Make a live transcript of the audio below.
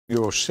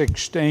Samuel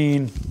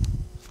 16.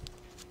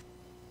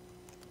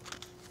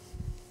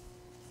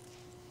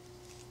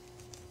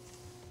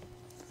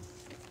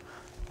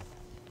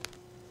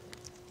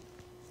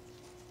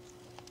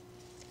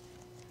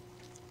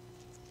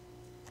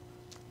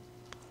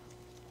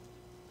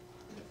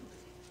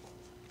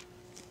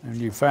 And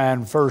you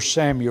find 1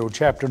 Samuel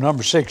chapter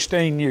number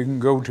 16. You can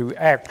go to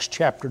Acts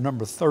chapter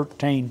number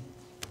 13.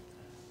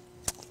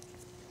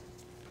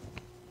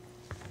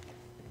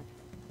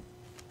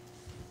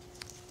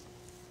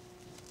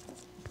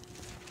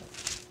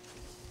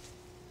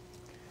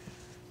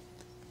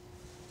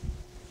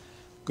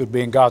 Good to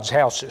be in God's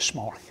house this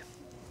morning.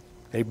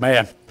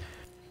 Amen.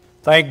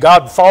 Thank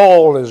God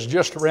fall is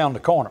just around the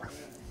corner.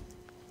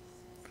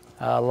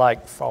 I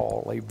like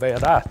fall, amen.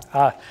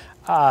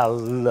 I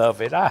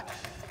love it.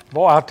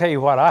 Boy, I'll tell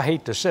you what, I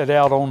hate to sit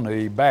out on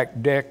the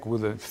back deck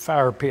with a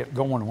fire pit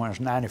going when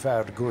it's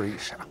 95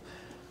 degrees.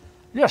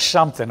 Just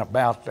something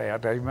about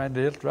that, amen.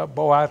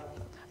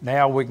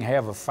 Now we can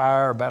have a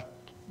fire about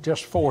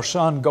just before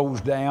sun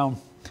goes down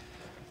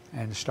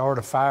and start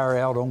a fire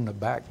out on the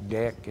back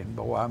deck. And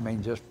boy, I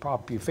mean, just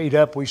prop your feet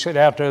up. We sit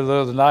out there the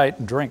other night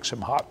and drink some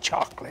hot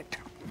chocolate.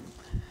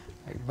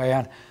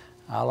 Amen.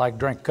 I like to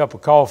drink a cup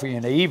of coffee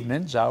in the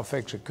evenings. I'll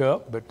fix a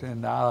cup, but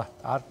then I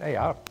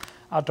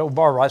told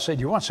Barbara, I said,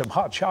 "You want some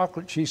hot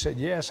chocolate?" She said,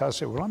 "Yes." I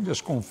said, "Well, I'm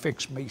just going to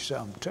fix me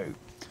some too."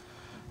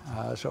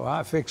 So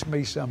I fixed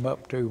me some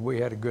up too. We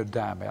had a good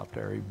time out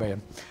there,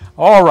 amen.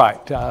 All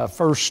right,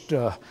 first,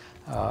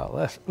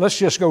 let's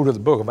just go to the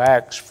book of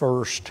Acts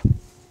first.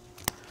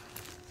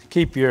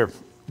 Keep your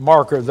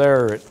marker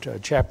there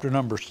at chapter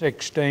number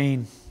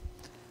 16,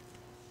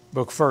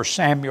 book of 1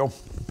 Samuel.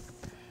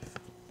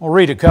 We'll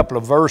read a couple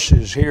of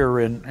verses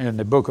here in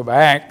the book of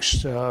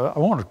Acts. I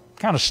want to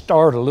kind of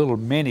start a little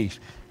mini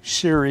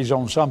series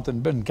on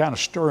something that's been kind of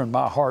stirring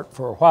my heart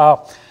for a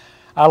while.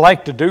 I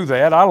like to do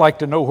that. I like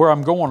to know where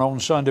I'm going on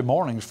Sunday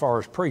morning as far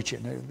as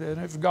preaching.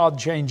 And if God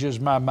changes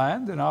my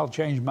mind, then I'll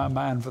change my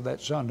mind for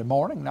that Sunday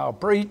morning and I'll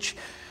preach.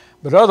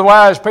 But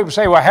otherwise, people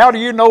say, "Well, how do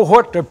you know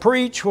what to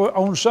preach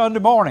on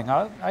Sunday morning?"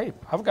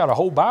 I've got a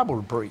whole Bible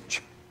to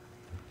preach.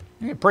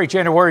 You can preach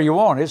anywhere you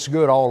want. It's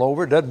good all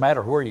over. It doesn't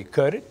matter where you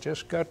cut it.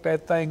 Just cut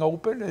that thing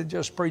open and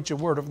just preach the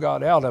Word of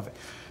God out of it.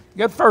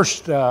 Get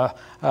first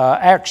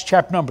Acts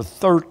chapter number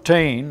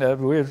 13.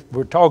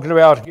 We're talking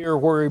about here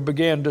where he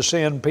began to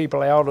send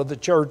people out of the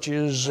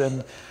churches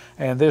and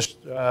this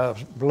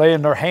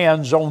laying their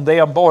hands on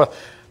them. Boy,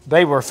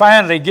 they were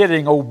finally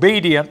getting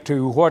obedient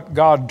to what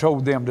God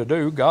told them to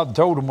do. God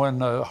told them, when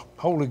the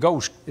Holy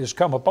Ghost is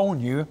come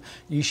upon you,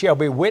 ye shall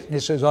be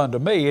witnesses unto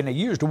me. And he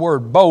used the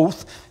word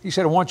both. He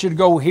said, "I want you to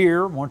go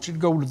here, I want you to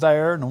go to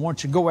there, and I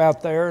want you to go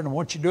out there, and I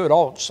want you to do it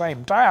all at the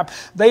same time."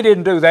 They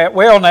didn't do that.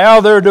 Well,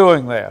 now they're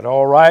doing that,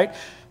 all right?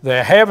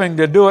 They're having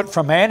to do it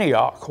from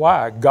Antioch.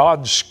 Why?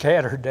 God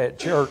scattered that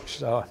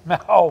church.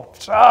 No,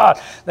 son,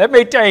 let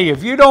me tell you,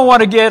 if you don't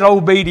want to get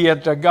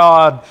obedient to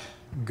God,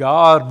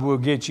 God will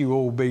get you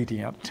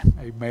obedient.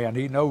 Amen.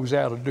 He knows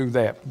how to do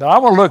that. But I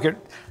want to look at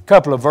a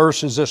couple of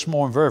verses this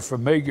morning, very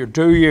familiar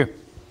to you.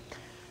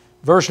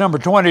 Verse number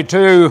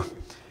 22,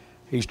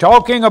 he's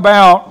talking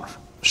about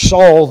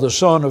Saul, the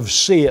son of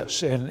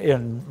Cis,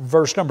 in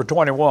verse number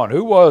 21.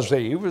 Who was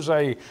he? He was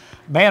a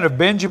man of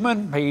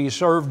Benjamin. He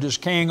served as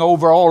king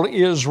over all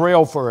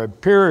Israel for a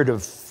period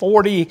of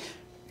 40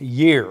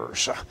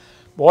 years.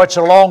 Boy, it's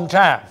a long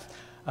time.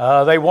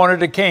 They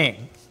wanted a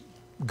king.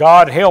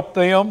 God helped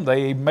them.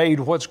 They made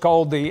what's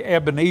called the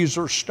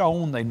Ebenezer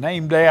stone. They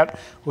named that,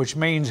 which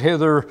means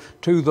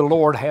hitherto the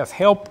Lord hath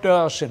helped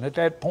us. And at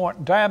that point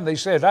in time, they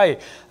said,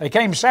 they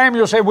came to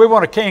Samuel and said, "We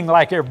want a king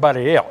like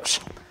everybody else.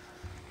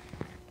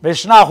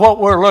 It's not what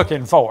we're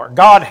looking for.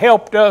 God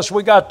helped us.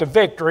 We got the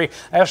victory.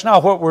 That's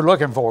not what we're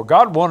looking for."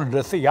 God wanted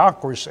a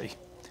theocracy.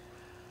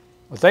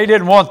 But they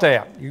didn't want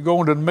that. You go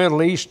into the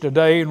Middle East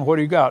today, and what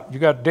do you got? You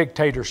got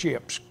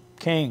dictatorships,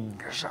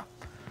 kings,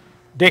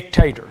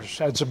 dictators.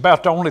 That's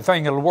about the only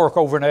thing that'll work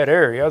over in that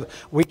area.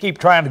 We keep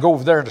trying to go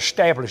over there and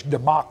establish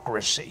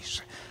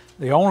democracies.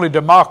 The only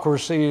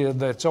democracy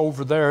that's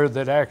over there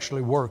that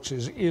actually works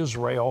is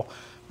Israel,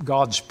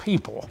 God's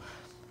people.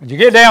 When you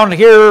get down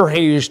here,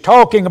 he's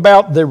talking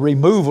about the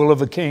removal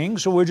of a king.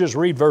 So we'll just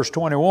read verse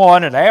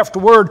 21. "And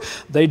afterward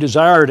they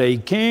desired a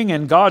king,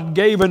 and God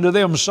gave unto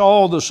them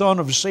Saul the son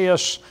of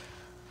Cis,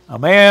 a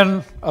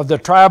man of the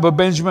tribe of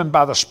Benjamin,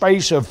 by the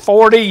space of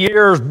 40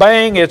 years."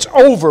 Bang, it's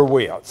over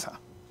with.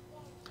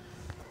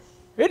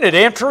 Isn't it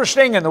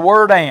interesting in the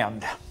word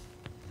 "and"?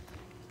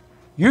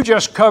 You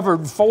just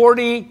covered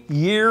 40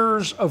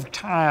 years of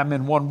time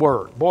in one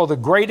word. Boy, the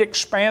great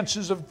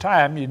expanses of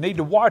time, you need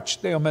to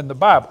watch them in the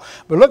Bible.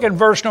 But look in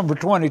verse number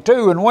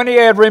 22. "And when he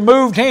had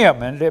removed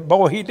him," and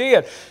boy, he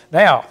did.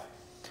 Now,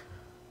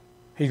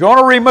 he's going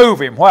to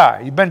remove him. Why?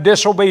 He's been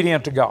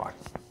disobedient to God.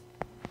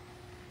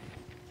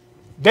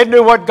 Didn't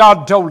do what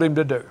God told him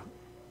to do.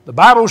 The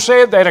Bible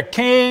said that a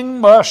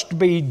king must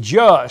be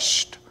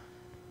just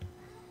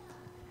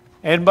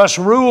and must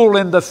rule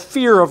in the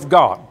fear of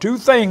God. Two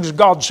things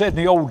God said in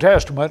the Old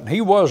Testament, and he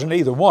wasn't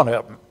either one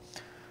of them.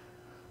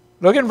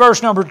 Look in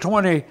verse number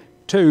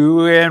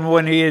 22. And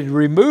when he had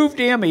removed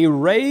him, he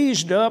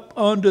raised up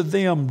unto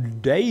them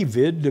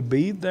David to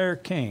be their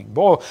king.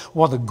 Boy,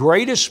 one of the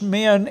greatest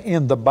men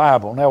in the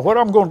Bible. Now, what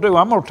I'm going to do,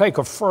 I'm going to take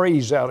a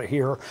phrase out of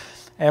here,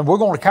 and we're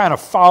going to kind of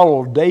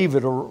follow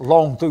David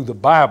along through the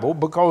Bible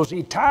because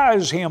he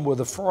ties him with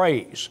a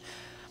phrase.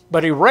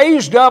 But he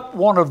raised up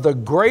one of the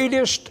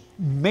greatest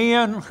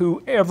men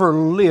who ever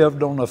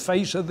lived on the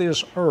face of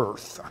this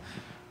earth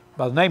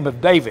by the name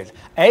of David,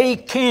 a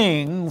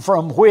king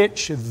from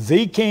which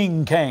the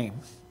king came.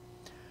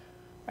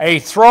 A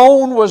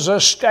throne was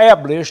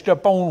established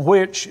upon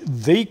which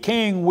the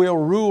king will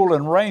rule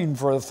and reign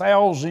for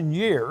 1,000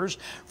 years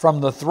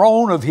from the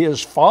throne of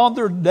his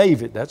father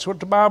David. That's what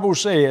the Bible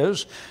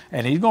says.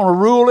 And he's going to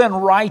rule in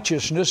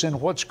righteousness in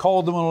what's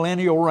called the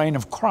millennial reign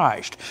of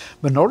Christ.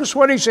 But notice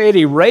what he said.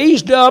 He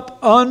raised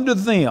up unto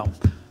them.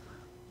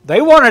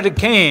 They wanted a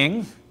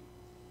king.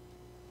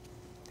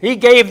 He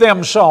gave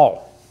them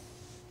Saul.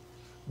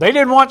 They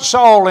didn't want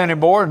Saul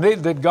anymore, and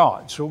neither did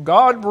God. So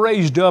God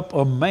raised up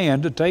a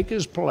man to take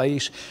his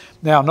place.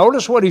 Now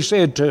notice what he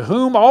said, to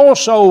whom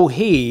also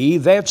he,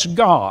 that's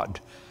God,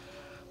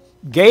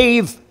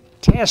 gave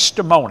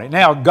testimony.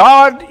 Now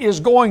God is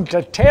going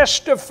to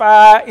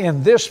testify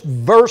in this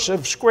verse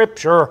of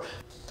Scripture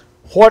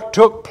what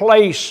took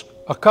place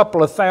a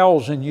couple of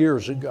 1,000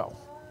 years ago.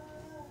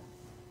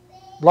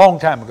 Long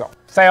time ago.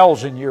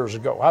 1,000 years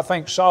ago. I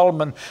think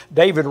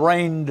David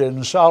reigned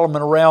in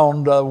Solomon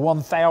around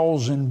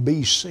 1000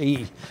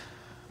 BC.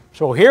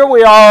 So here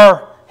we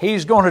are.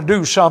 He's going to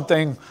do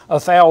something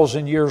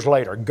 1,000 years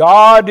later.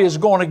 God is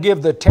going to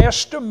give the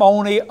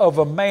testimony of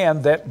a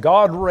man that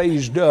God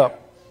raised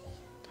up.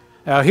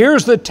 Now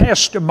here's the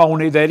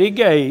testimony that he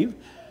gave.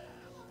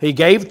 He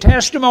gave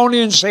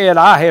testimony and said,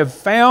 I have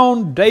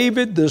found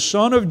David the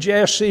son of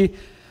Jesse,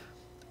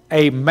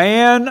 a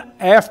man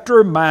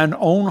after mine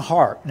own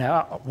heart.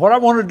 Now, what I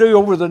want to do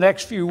over the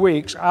next few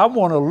weeks, I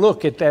want to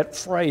look at that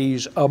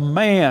phrase, a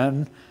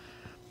man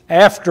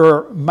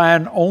after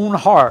mine own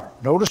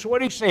heart. Notice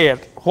what he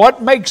said.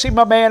 What makes him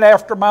a man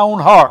after my own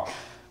heart?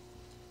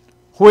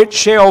 Which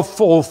shall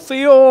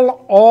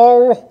fulfill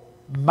all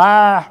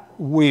my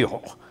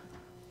will.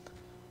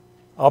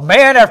 A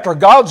man after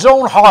God's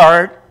own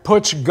heart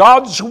puts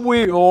God's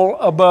will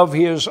above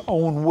his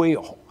own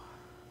will.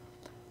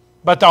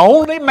 But the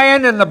only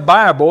man in the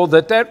Bible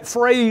that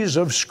phrase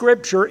of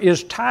Scripture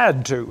is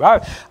tied to.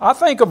 I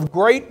think of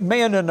great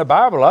men in the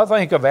Bible. I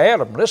think of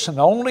Adam. Listen,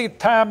 the only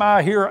time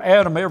I hear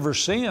Adam ever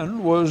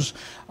sin was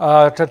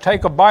to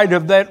take a bite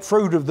of that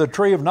fruit of the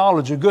tree of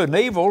knowledge of good and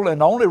evil.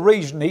 And the only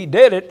reason he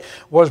did it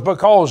was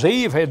because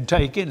Eve had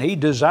taken. He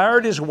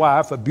desired his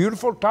wife, a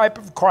beautiful type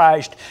of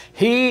Christ.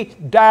 He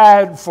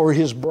died for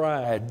his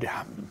bride.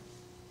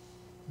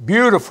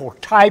 Beautiful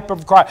type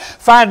of Christ.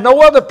 Find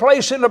no other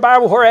place in the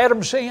Bible where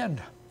Adam sinned.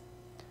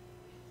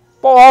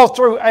 Boy, all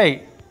through,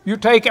 you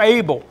take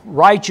Abel,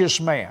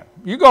 righteous man.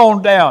 You go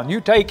on down, you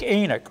take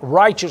Enoch,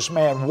 righteous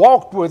man,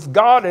 walked with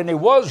God and he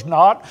was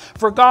not,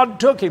 for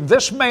God took him.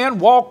 This man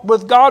walked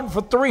with God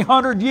for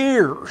 300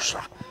 years.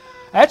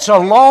 That's a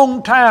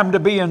long time to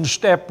be in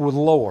step with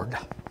the Lord.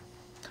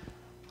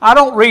 I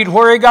don't read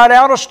where he got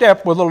out of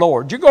step with the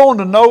Lord. You go on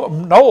to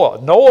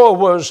Noah. Noah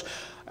was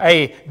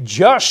a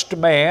just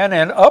man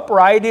and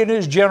upright in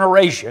his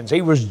generations.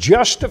 He was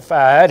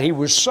justified. He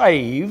was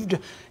saved.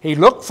 He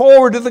looked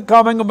forward to the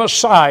coming of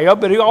Messiah,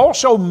 but he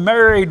also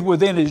married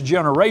within his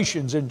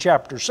generations in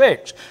chapter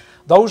 6.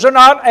 Those are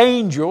not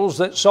angels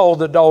that saw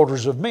the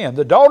daughters of men.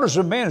 The daughters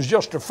of men is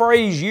just a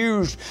phrase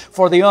used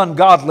for the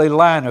ungodly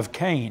line of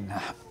Cain.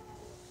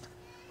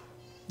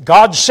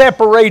 God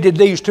separated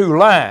these two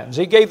lines.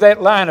 He gave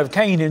that line of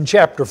Cain in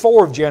chapter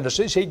 4 of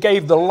Genesis. He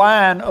gave the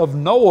line of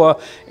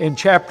Noah in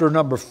chapter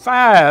number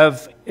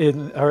 5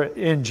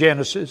 in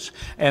Genesis.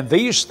 And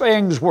these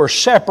things were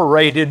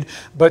separated,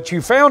 but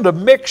you found a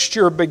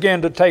mixture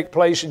began to take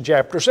place in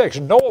chapter 6.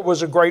 And Noah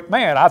was a great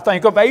man. I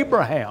think of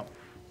Abraham.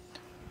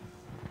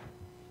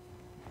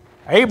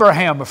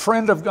 Abraham, a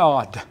friend of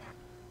God.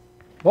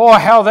 Boy,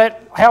 how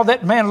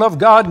that man loved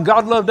God and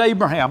God loved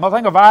Abraham. I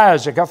think of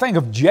Isaac. I think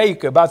of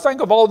Jacob. I think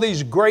of all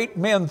these great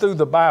men through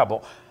the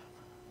Bible.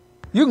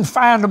 You can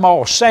find them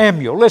all.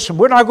 Samuel. Listen,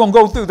 we're not going to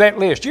go through that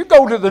list. You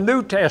go to the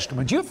New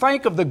Testament. You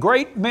think of the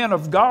great men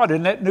of God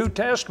in that New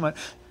Testament.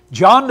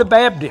 John the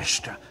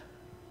Baptist,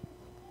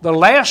 the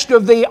last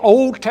of the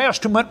Old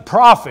Testament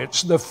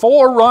prophets, the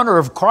forerunner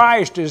of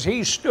Christ as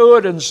he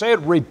stood and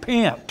said,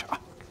 repent.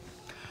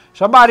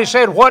 Somebody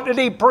said, what did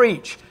he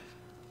preach?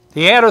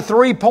 He had a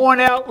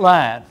 3-point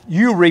outline.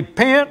 You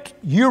repent,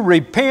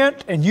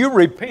 and you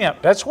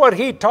repent. That's what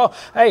he taught.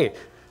 Hey,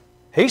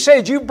 he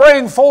said you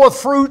bring forth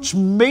fruits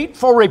meet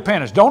for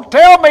repentance. Don't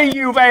tell me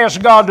you've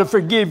asked God to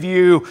forgive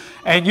you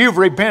and you've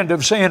repented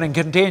of sin and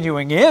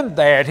continuing in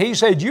that. He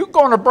said you're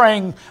going to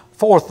bring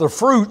forth the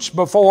fruits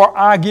before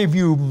I give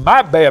you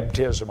my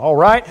baptism, all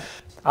right?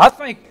 I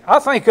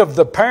think of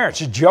the parents,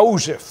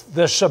 Joseph,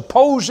 the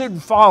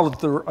supposed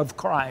father of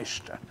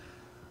Christ.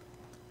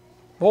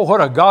 Oh,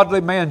 what a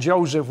godly man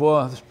Joseph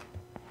was.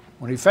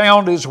 When he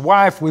found his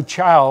wife with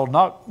child,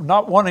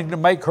 not wanting to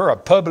make her a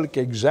public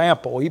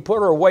example, he put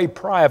her away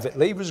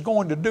privately. He was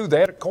going to do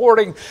that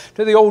according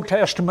to the Old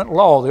Testament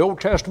law. The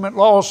Old Testament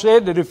law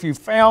said that if you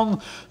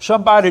found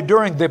somebody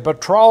during the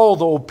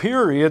betrothal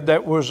period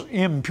that was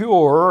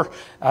impure,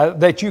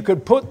 that you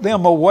could put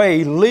them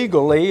away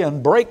legally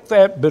and break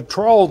that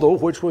betrothal,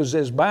 which was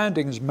as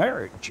binding as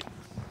marriage.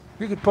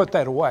 You could put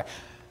that away.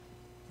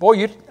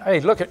 Boy,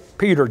 hey, look at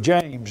Peter,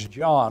 James,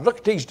 John. Look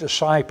at these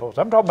disciples.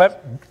 I'm talking about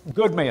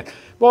good men.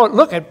 Boy,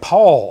 look at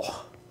Paul.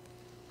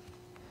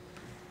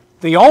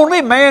 The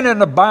only man in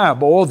the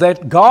Bible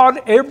that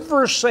God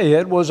ever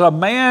said was a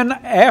man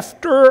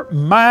after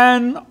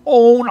mine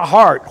own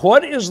heart.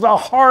 What is the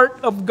heart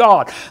of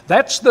God?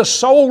 That's the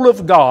soul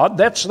of God.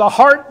 That's the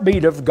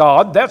heartbeat of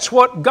God. That's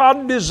what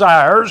God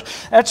desires.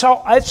 That's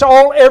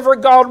all ever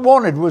God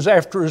wanted was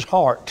after His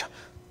heart.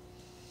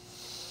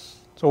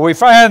 So we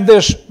find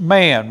this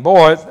man.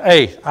 Boy,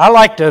 hey, I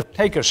like to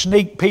take a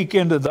sneak peek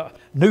into the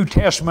New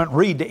Testament,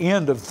 read the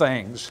end of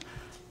things.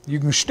 You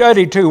can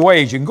study two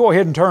ways. You can go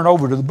ahead and turn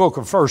over to the book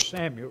of 1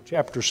 Samuel,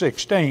 chapter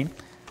 16.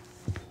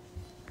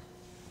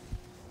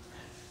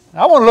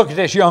 I want to look at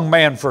this young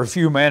man for a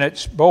few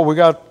minutes. Boy, we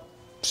got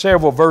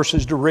several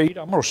verses to read.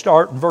 I'm going to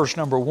start in verse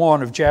number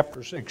 1 of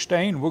chapter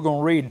 16. We're going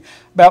to read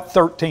about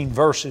 13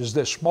 verses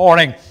this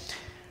morning.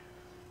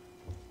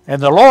 And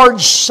the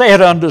Lord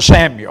said unto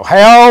Samuel,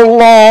 How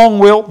long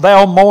wilt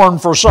thou mourn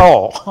for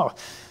Saul?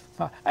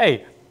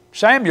 Hey,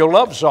 Samuel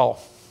loved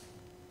Saul.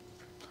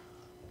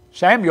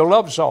 Samuel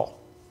loved Saul.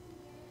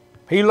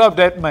 He loved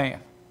that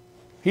man.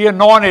 He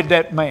anointed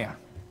that man.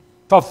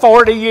 For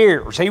 40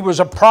 years, he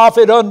was a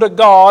prophet unto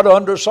God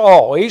under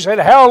Saul. He said,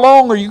 How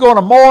long are you going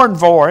to mourn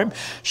for him,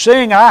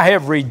 seeing I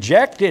have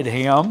rejected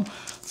him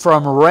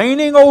from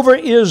reigning over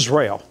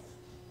Israel?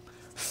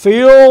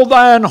 Fill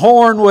thine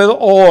horn with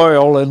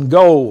oil and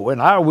go,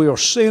 and I will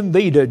send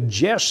thee to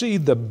Jesse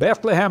the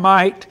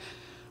Bethlehemite,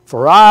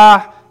 for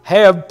I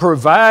have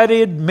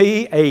provided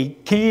me a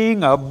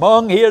king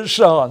among his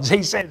sons.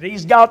 He said,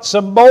 he's got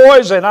some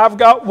boys, and I've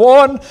got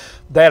one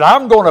that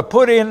I'm going to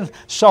put in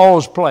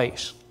Saul's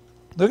place.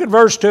 Look at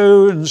verse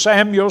 2, and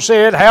Samuel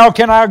said, How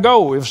can I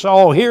go? If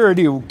Saul hear it,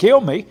 he will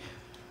kill me.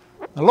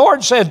 The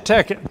Lord said,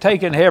 Take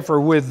an heifer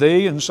with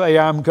thee, and say,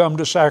 I'm come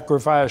to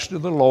sacrifice to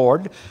the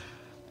Lord.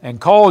 And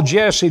call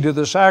Jesse to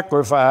the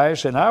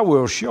sacrifice, and I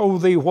will show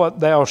thee what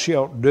thou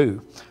shalt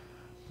do.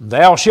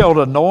 Thou shalt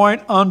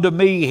anoint unto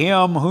me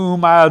him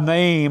whom I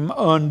name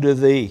unto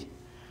thee.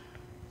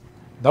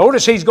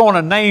 Notice he's going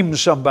to name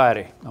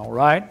somebody, all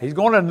right? He's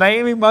going to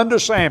name him unto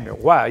Samuel.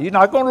 Why? You're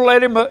not going to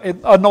let him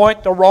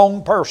anoint the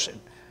wrong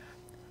person.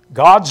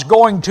 God's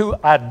going to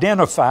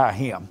identify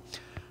him.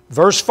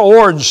 Verse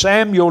 4, And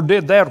Samuel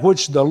did that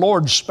which the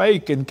Lord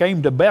spake, and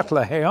came to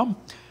Bethlehem.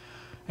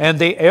 And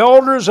the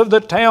elders of the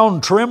town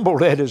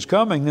trembled at his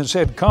coming and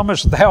said,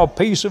 Comest thou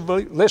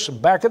peaceably? Listen,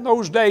 back in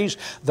those days,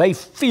 they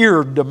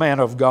feared the man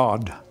of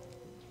God.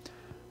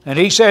 And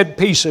he said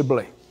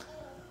peaceably,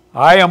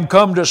 I am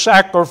come to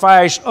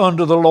sacrifice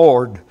unto the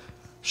Lord.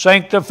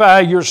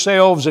 Sanctify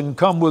yourselves and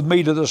come with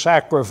me to the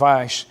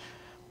sacrifice.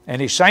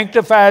 And he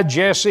sanctified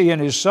Jesse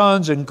and his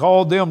sons and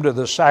called them to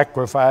the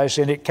sacrifice.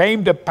 And it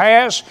came to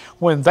pass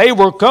when they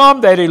were come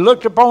that he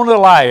looked upon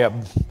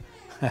Eliab.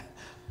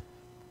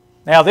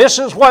 Now this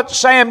is what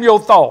Samuel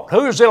thought.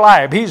 Who's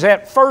Eliab? He's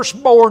that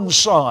firstborn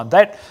son,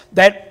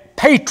 that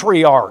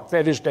patriarch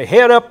that is to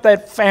head up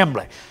that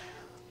family.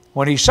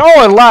 When he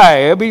saw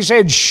Eliab, he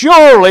said,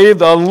 Surely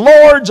the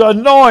Lord's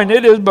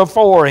anointed is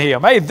before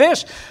him. Hey,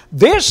 this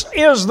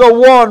is the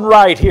one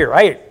right here.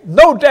 Hey,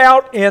 no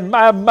doubt in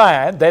my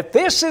mind that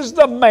this is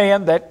the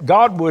man that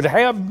God would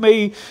have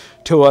me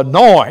to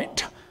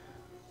anoint.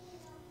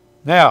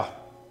 Now,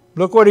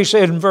 look what he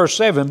said in verse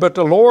 7. But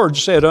the Lord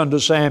said unto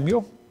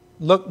Samuel,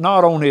 Look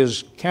not on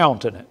his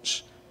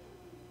countenance,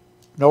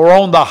 nor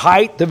on the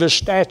height of his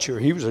stature.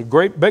 He was a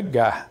great big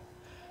guy.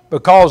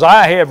 Because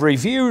I have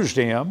refused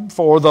him,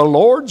 for the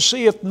Lord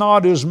seeth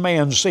not as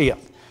man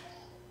seeth.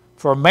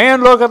 For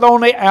man looketh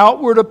on the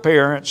outward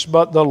appearance,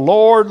 but the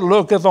Lord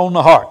looketh on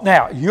the heart.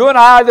 Now, you and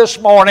I this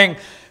morning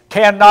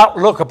cannot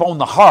look upon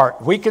the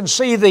heart. We can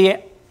see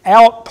the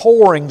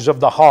outpourings of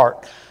the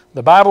heart.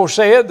 The Bible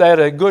said that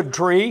a good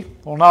tree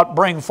will not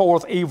bring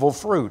forth evil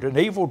fruit. An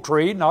evil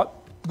tree, not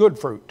good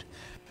fruit.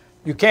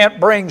 You can't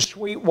bring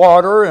sweet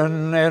water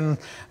and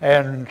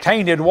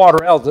tainted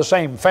water out of the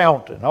same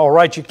fountain. All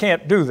right, you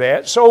can't do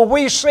that. So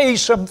we see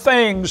some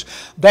things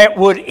that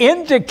would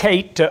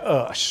indicate to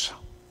us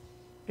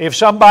if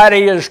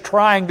somebody is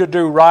trying to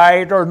do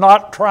right or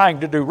not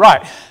trying to do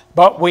right.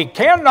 But we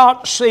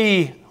cannot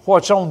see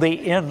what's on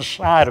the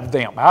inside of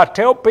them. I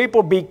tell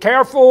people, be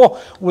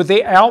careful with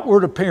the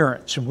outward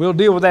appearance, and we'll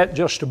deal with that in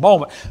just a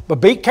moment. But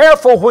be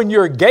careful when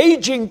you're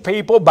gauging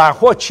people by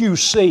what you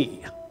see.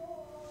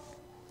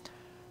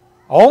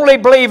 Only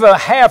believe a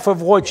half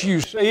of what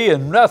you see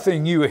and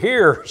nothing you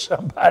hear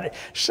somebody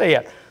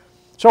said.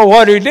 So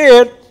what he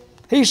did,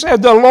 He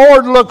said, the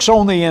Lord looks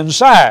on the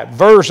inside.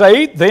 Verse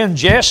 8, then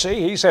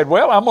Jesse, he said,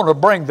 well, I'm going to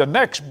bring the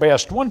next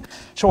best one.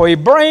 So he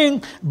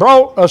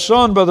brought a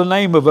son by the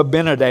name of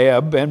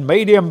Abinadab and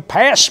made him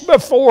pass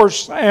before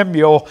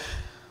Samuel.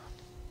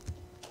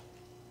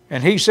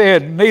 And he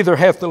said, neither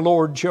hath the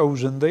Lord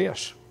chosen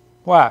this.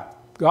 Why?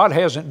 God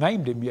hasn't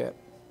named him yet.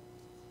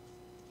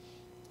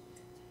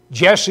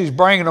 Jesse's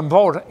bringing them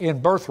forth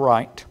in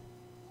birthright.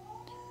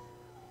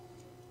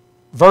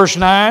 Verse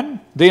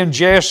 9, then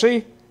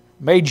Jesse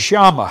made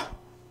Shammah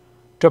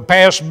to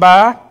pass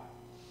by.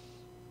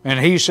 And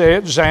he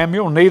said,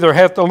 Samuel, neither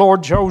hath the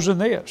Lord chosen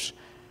this.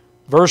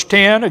 Verse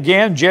 10,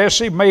 again,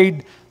 Jesse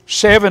made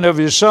 7 of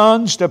his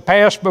sons to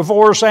pass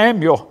before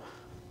Samuel.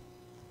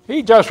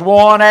 He just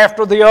one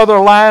after the other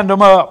lined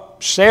them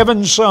up.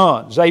 7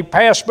 sons. They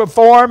passed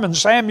before him, and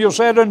Samuel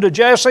said unto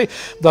Jesse,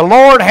 the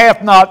Lord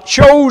hath not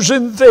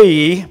chosen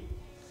thee.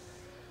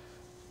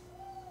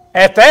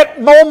 At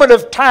that moment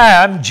of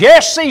time,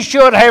 Jesse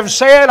should have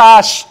said,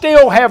 I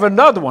still have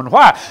another one.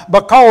 Why?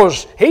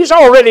 Because he's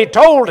already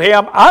told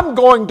him, I'm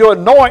going to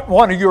anoint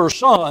one of your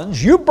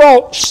sons. You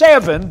brought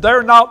 7,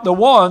 they're not the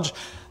ones.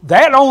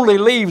 That only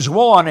leaves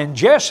one, and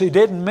Jesse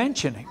didn't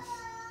mention him.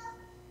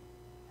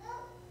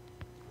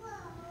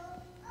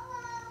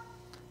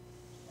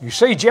 You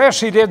see,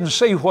 Jesse didn't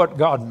see what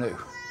God knew.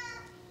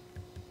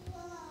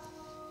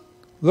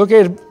 Look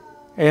at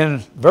in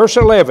verse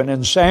 11,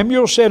 and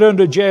Samuel said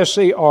unto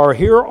Jesse, are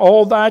here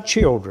all thy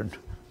children?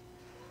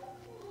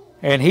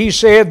 And he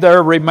said,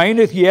 there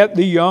remaineth yet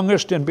the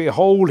youngest, and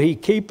behold, he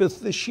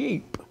keepeth the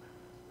sheep.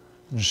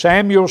 And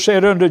Samuel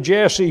said unto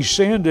Jesse,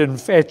 send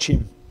and fetch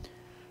him,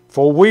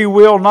 for we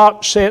will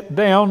not sit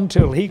down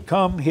till he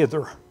come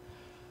hither.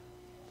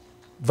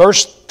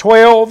 Verse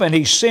 12, and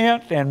he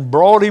sent and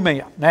brought him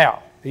in.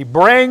 Now, he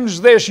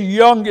brings this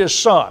youngest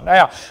son.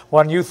 Now,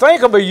 when you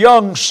think of a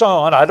young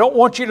son, I don't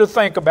want you to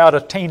think about a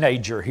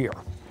teenager here.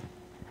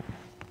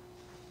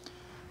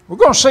 We're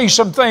going to see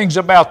some things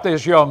about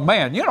this young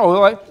man. You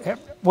know,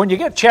 when you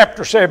get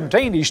chapter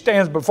 17, he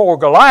stands before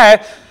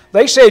Goliath.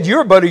 They said,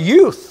 you're but a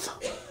youth.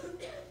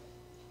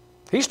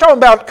 He's talking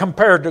about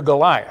compared to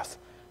Goliath.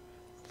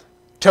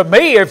 To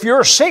me, if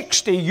you're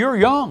 60, you're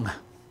young.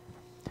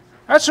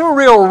 That's a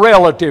real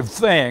relative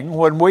thing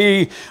when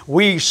we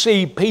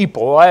see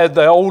people,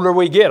 the older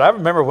we get. I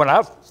remember when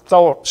I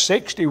thought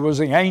 60 was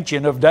the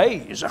Ancient of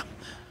Days.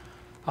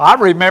 I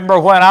remember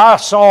when I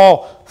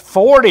saw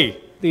 40,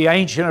 the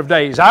Ancient of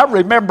Days. I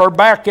remember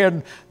back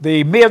in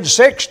the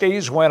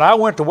mid-60s when I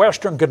went to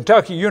Western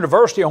Kentucky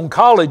University on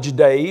college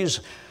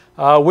days.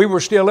 We were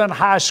still in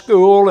high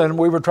school, and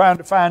we were trying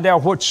to find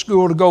out what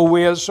school to go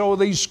with. So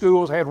these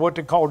schools had what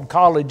they called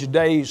college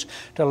days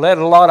to let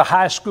a lot of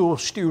high school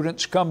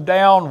students come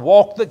down,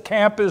 walk the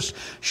campus,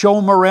 show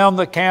them around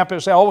the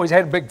campus. They always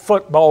had a big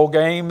football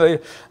game going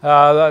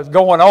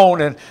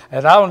on.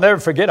 And I'll never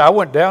forget, I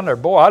went down there.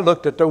 Boy, I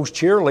looked at those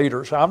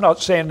cheerleaders. I'm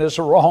not saying this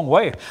the wrong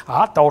way.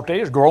 I thought they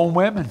was grown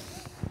women.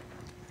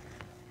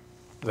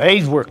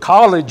 They were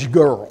college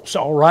girls,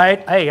 all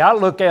right? Hey, I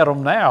look at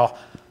them now.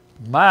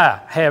 My,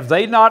 have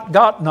they not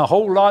gotten a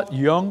whole lot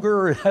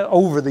younger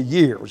over the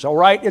years, all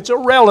right? It's a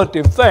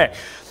relative thing.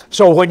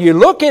 So when you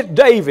look at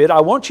David,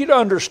 I want you to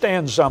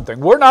understand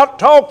something. We're not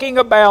talking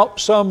about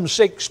some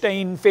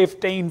 16,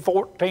 15,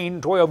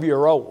 14,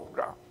 12-year-old.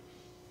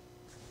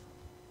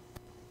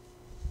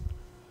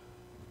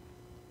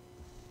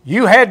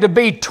 You had to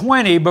be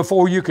 20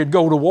 before you could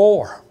go to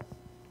war.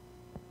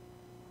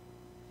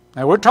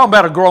 Now, we're talking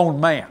about a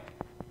grown man.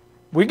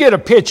 We get a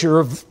picture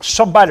of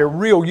somebody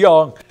real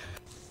young.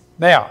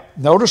 Now,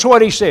 notice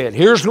what he said.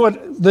 Here's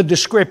what the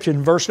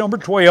description, verse number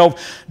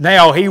 12.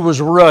 Now he was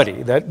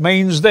ruddy. That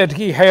means that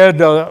he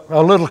had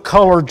a little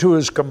color to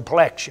his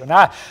complexion.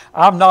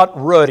 I'm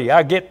not ruddy.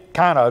 I get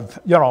kind of,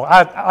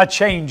 I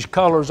change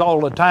colors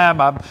all the time.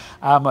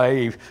 I'm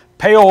a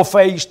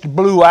pale-faced,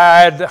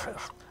 blue-eyed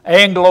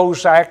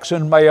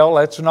Anglo-Saxon male.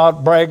 That's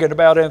not bragging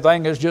about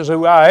anything. It's just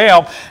who I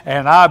am.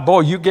 And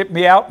boy, you get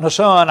me out in the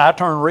sun, I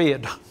turn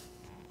red.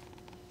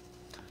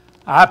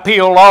 I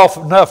peeled off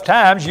enough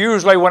times.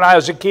 Usually when I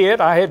was a kid,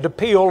 I had to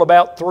peel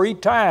about 2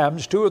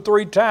 or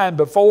 3 times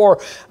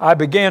before I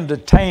began to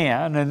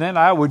tan, and then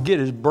I would get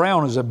as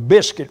brown as a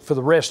biscuit for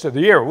the rest of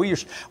the year.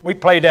 We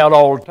played out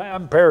all the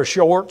time, pair of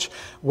shorts.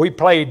 We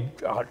played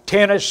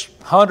tennis,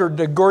 100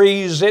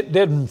 degrees. It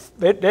didn't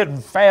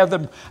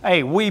fathom.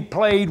 Hey, we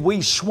played,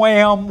 we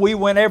swam, we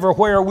went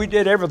everywhere, we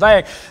did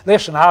everything.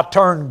 Listen, I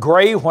turn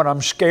gray when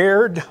I'm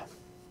scared.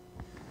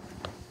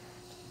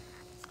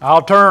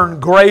 I'll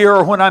turn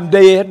grayer when I'm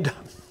dead.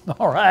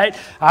 All right?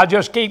 I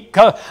just keep,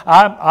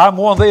 I'm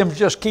one of them,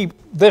 just keep,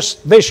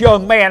 this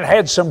young man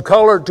had some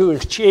color to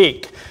his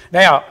cheek.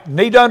 Now,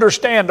 need to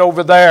understand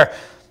over there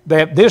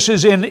that this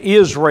is in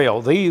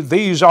Israel.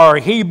 These are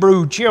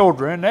Hebrew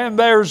children, and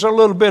there's a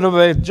little bit of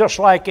a, just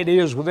like it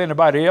is with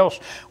anybody else,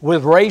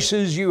 with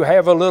races you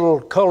have a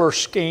little color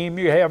scheme.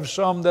 You have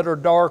some that are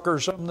darker,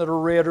 some that are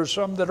red, or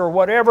some that are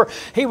whatever.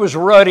 He was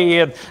ruddy,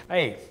 and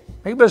hey,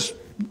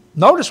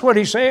 notice what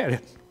he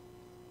said.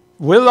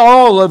 with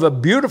all of a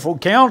beautiful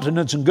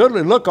countenance and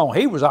goodly look on,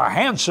 he was a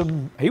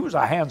handsome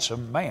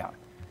man.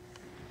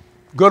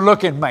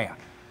 Good-looking man.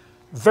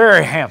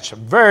 Very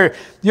handsome. Very,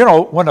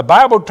 when the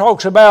Bible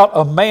talks about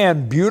a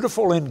man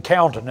beautiful in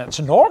countenance,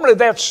 normally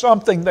that's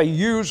something they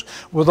use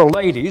with the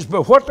ladies,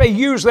 but what they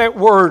use that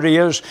word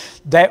is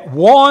that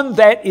one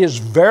that is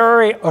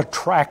very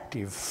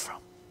attractive.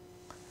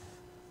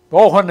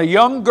 Well, when the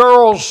young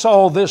girls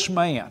saw this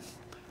man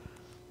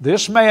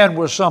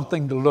was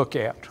something to look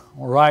at.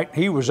 All right,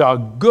 he was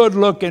a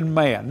good-looking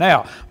man.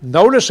 Now,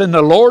 notice, and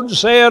the Lord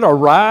said,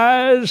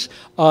 "Arise,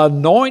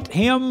 anoint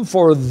him,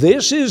 for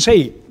this is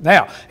he."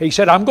 Now, he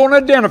said, "I'm going to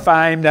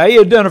identify him." Now, he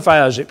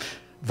identifies him.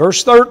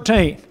 Verse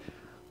 13,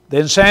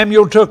 "Then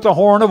Samuel took the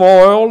horn of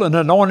oil and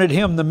anointed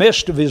him in the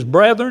midst of his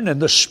brethren,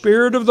 and the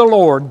Spirit of the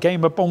Lord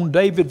came upon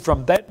David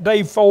from that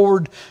day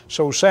forward.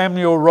 So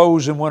Samuel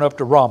rose and went up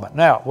to Ramah."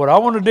 Now, what I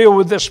want to deal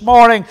with this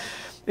morning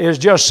is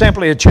just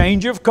simply a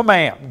change of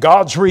command.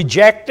 God's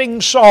rejecting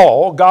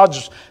Saul.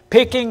 God's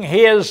picking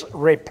his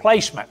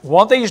replacement.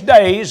 One of these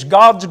days,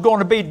 God's going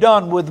to be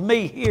done with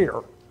me here.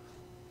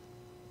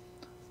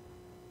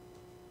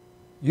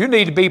 You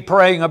need to be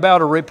praying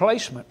about a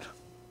replacement.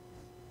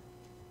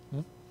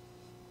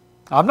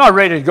 I'm not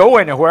ready to go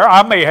anywhere.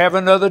 I may have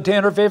another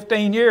 10 or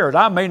 15 years.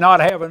 I may not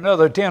have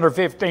another 10 or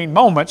 15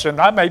 moments, and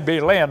I may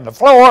be laying on the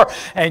floor,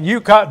 and you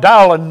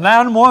dialing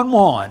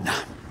 911.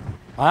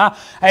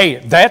 Hey,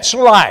 that's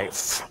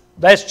life.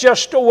 That's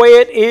just the way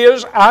it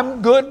is.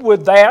 I'm good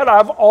with that.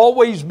 I've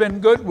always been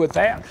good with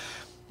that.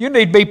 You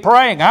need to be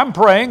praying. I'm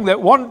praying that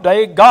one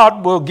day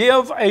God will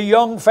give a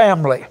young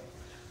family,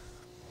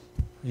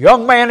 a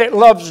young man that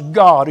loves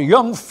God, a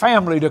young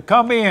family to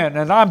come in.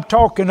 And I'm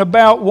talking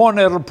about one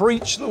that'll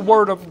preach the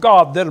Word of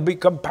God, that'll be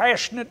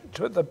compassionate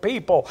to the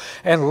people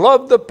and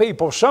love the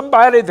people.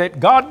 Somebody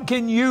that God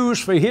can use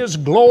for His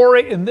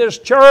glory in this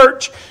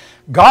church.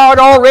 God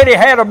already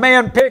had a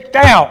man picked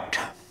out,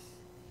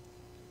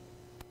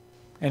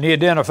 and He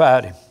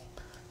identified him.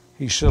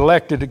 He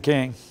selected a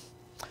king.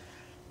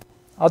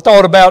 I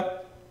thought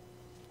about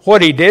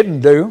what he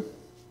didn't do.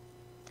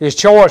 His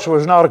choice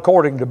was not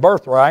according to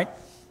birthright.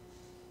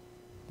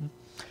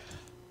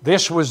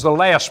 This was the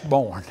last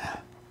born.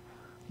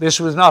 This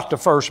was not the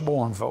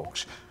firstborn,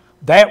 folks.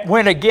 That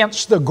went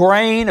against the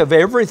grain of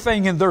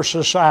everything in their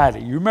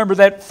society. You remember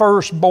that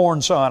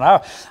firstborn son.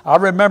 I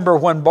remember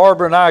when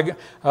Barbara and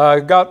I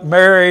got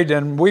married,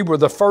 and we were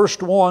the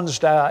first ones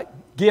to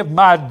give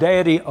my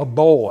daddy a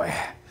boy.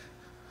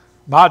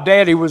 My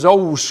daddy was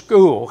old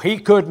school. He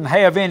couldn't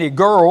have any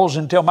girls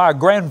until my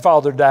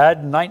grandfather died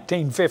in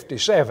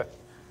 1957.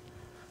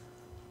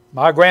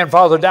 My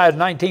grandfather died in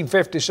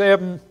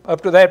 1957. Up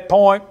to that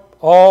point,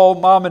 all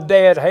Mom and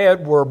Dad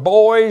had were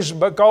boys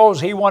because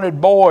he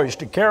wanted boys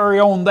to carry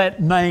on that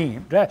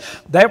name.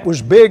 That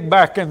was big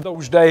back in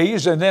those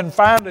days. And then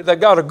finally they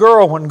got a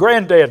girl when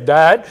Granddad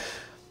died.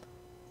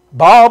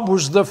 Bob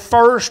was the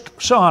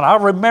first son. I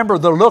remember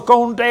the look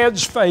on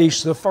Dad's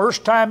face the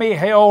first time he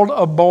held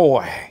a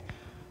boy.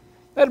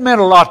 That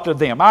meant a lot to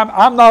them.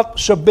 I'm not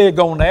so big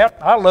on that.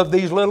 I love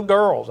these little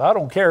girls. I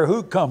don't care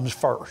who comes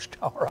first,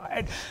 all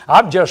right?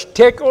 I'm just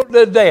tickled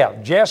to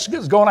death.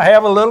 Jessica's going to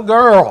have a little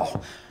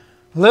girl.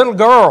 Little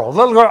girl.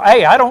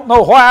 Hey, I don't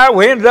know why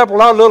we ended up with a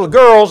lot of little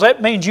girls.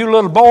 That means you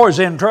little boys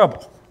in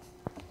trouble.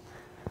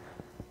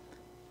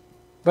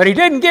 But he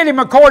didn't get him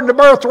according to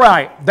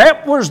birthright.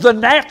 That was the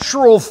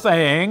natural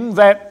thing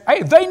that,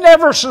 hey, they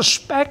never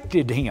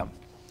suspected him.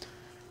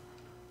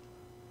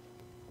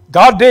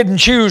 God didn't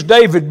choose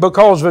David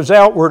because of his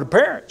outward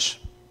appearance.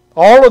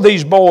 All of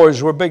these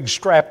boys were big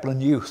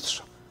strapping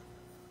youths.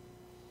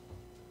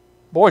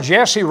 Boy,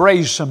 Jesse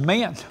raised some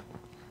men.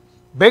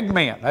 Big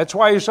men. That's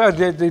why he said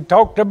they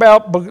talked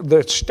about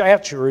the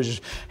stature,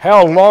 is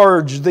how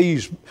large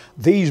these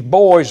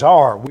boys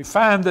are. We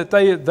find that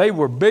they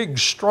were big,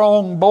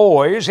 strong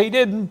boys. He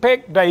didn't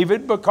pick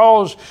David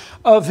because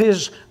of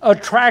his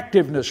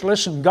attractiveness.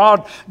 Listen,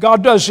 God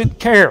doesn't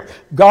care.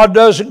 God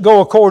doesn't go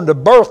according to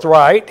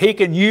birthright. He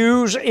can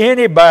use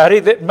anybody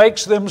that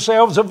makes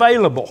themselves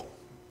available.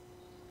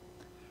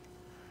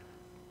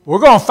 We're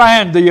going to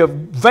find the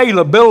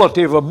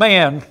availability of a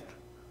man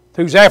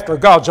who's after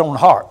God's own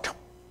heart.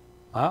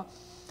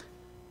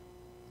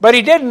 But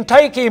he didn't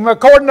take him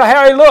according to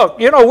how he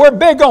looked. You know, we're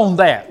big on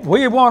that.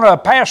 We want a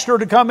pastor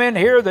to come in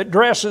here that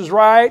dresses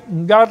right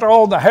and got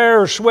all the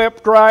hair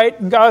swept right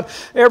and got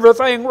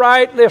everything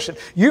right. Listen,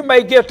 you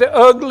may get the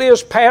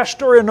ugliest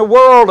pastor in the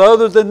world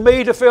other than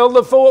me to fill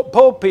the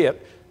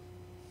pulpit.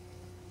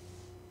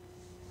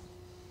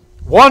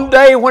 One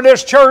day when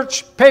this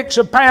church picks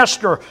a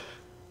pastor,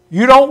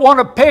 you don't want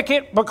to pick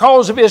it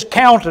because of his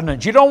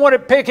countenance. You don't want to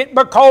pick it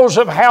because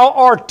of how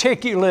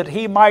articulate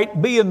he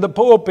might be in the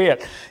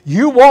pulpit.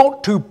 You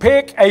want to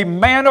pick a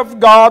man of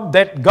God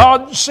that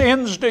God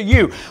sends to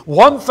you.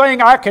 One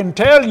thing I can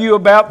tell you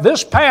about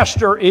this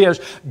pastor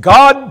is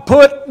God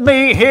put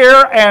me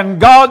here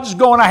and God's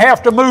going to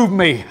have to move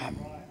me.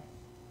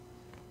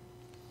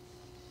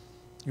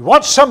 You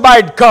want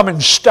somebody to come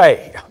and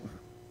stay.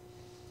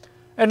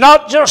 And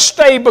not just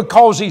stay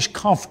because he's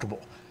comfortable.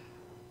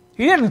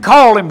 He didn't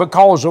call him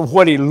because of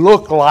what he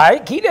looked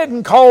like. He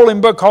didn't call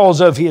him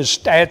because of his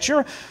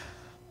stature.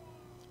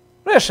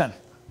 Listen,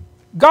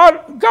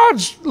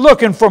 God's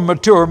looking for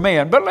mature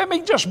men. But let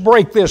me just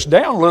break this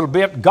down a little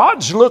bit.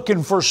 God's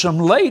looking for some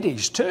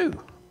ladies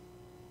too.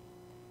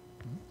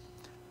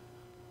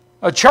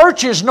 A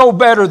church is no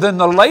better than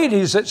the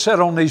ladies that sit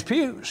on these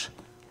pews.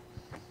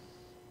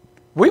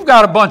 We've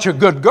got a bunch of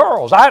good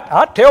girls.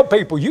 I tell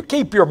people, you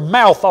keep your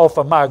mouth off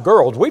of my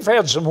girls. We've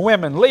had some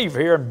women leave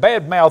here and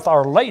badmouth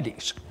our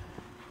ladies.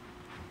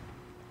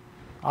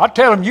 I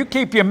tell them, you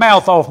keep your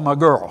mouth off my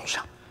girls.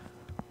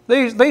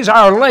 These are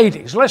our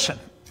ladies. Listen,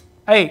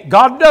 hey,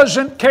 God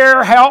doesn't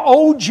care how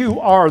old you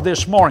are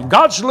this morning.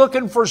 God's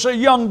looking for some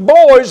young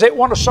boys that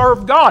want to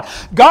serve God.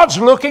 God's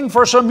looking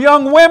for some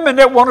young women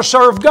that want to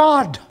serve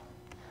God.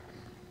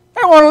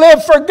 They want to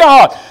live for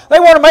God. They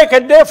want to make a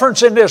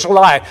difference in this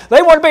life.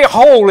 They want to be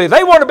holy.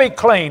 They want to be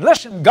clean.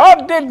 Listen,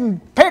 God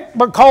didn't pick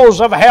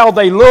because of how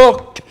they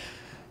looked.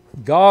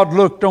 God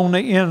looked on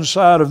the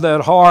inside of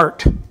that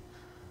heart.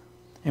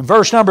 In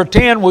verse number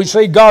 10, we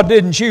see God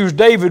didn't choose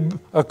David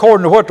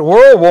according to what the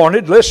world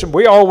wanted. Listen,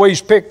 we always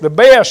pick the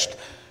best.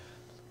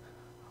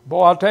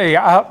 Boy, I'll tell you,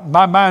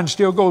 my mind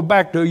still goes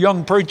back to a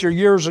young preacher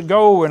years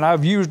ago, and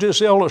I've used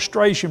this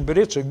illustration, but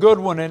it's a good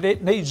one and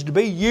it needs to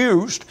be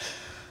used.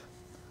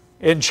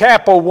 In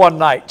chapel one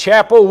night.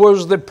 Chapel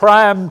was the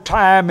prime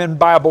time in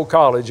Bible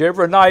college.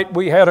 Every night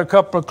we had a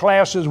couple of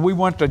classes. We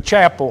went to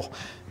chapel.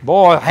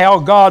 Boy, how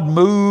God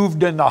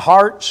moved in the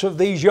hearts of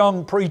these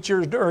young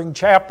preachers during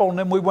chapel. And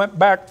then we went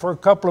back for a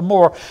couple of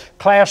more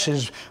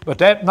classes. But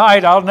that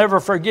night, I'll never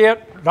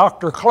forget,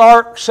 Dr.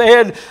 Clark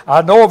said,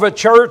 I know of a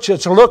church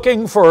that's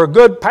looking for a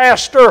good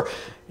pastor.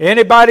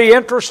 Anybody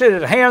interested?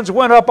 And hands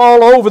went up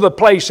all over the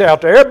place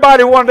out there.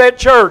 Everybody wanted that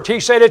church.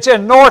 He said, it's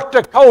in North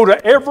Dakota.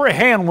 Every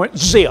hand went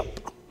zip.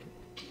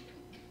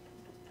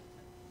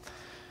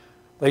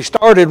 They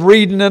started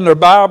reading in their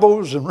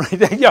Bibles. And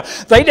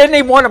they didn't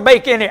even want to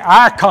make any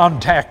eye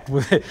contact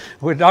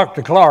with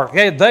Dr. Clark.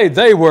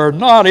 They were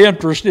not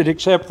interested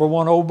except for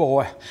one old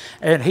boy.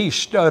 And he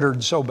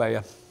stuttered so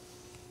bad.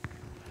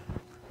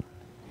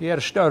 He had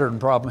a stuttering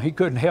problem. He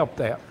couldn't help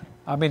that.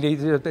 I mean, he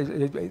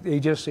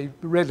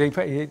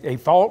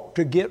fought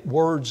to get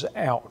words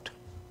out.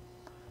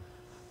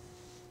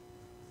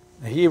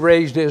 He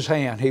raised his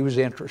hand. He was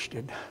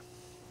interested.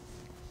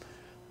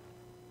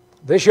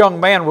 This young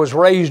man was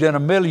raised in a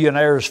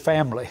millionaire's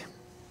family.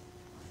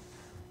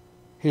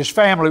 His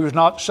family was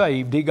not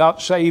saved. He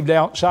got saved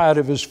outside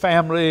of his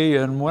family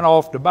and went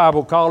off to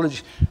Bible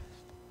college.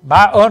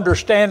 My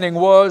understanding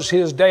was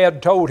his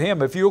dad told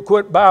him, if you'll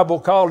quit Bible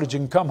college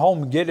and come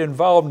home and get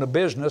involved in the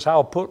business,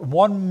 I'll put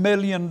 $1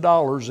 million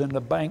in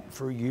the bank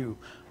for you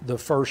the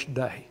first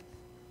day.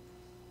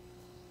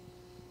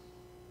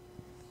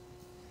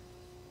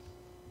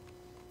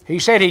 He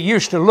said he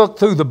used to look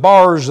through the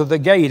bars of the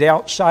gate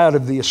outside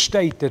of the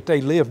estate that they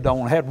lived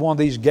on. Had one of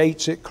these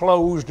gates that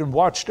closed and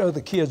watched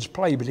other kids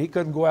play, but he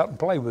couldn't go out and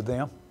play with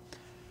them.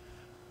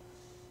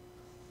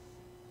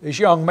 This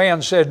young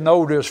man said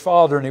no to his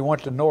father, and he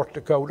went to North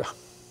Dakota.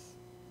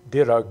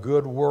 Did a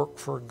good work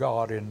for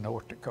God in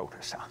North Dakota.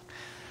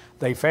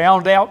 They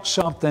found out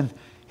something.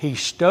 He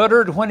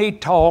stuttered when he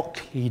talked.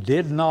 He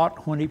did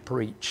not when he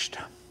preached.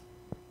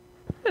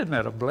 Isn't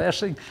that a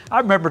blessing? I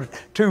remember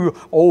two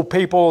old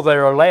people,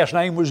 their last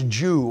name was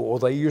Jewell.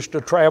 They used to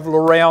travel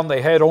around.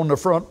 They had on the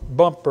front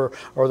bumper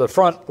or the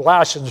front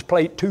license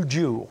plate 2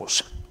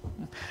 jewels.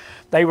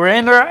 They were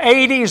in their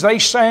 80s. They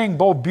sang,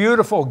 boy,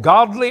 beautiful,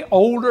 godly,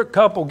 older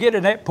couple, get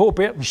in that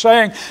pulpit and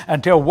sang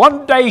until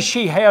one day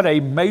she had a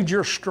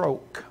major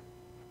stroke.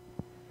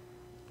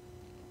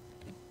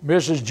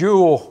 Mrs.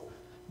 Jewell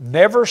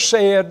never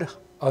said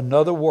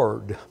another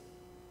word.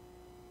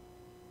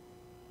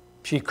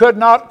 She could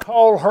not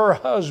call her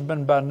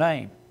husband by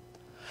name.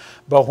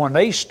 But when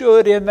they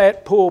stood in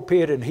that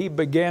pulpit and he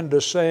began to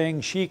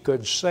sing, she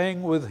could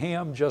sing with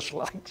him just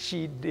like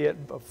she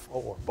did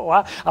before.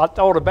 Boy, I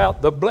thought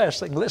about the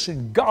blessing.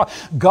 Listen,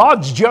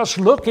 God's just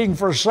looking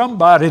for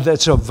somebody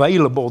that's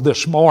available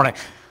this morning.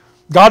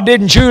 God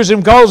didn't choose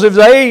him because of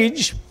his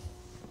age.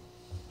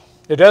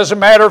 It doesn't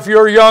matter if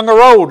you're young or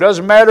old. It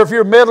doesn't matter if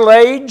you're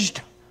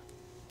middle-aged.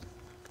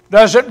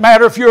 Doesn't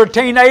matter if you're a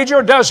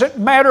teenager. Doesn't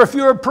matter if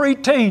you're a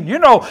preteen. You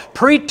know,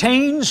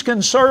 preteens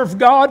can serve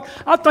God.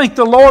 I thank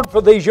the Lord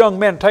for these young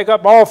men take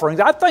up offerings.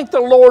 I thank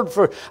the Lord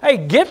for, hey,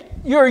 get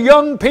your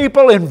young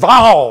people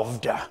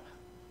involved.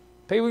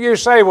 People you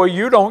say, well,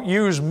 you don't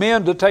use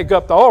men to take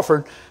up the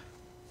offering.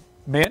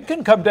 Men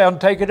can come down and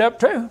take it up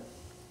too.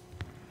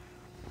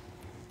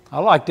 I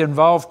like to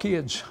involve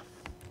kids.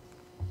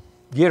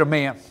 Get them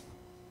in.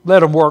 Let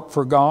them work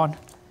for God.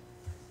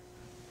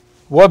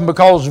 Wasn't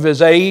because of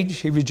his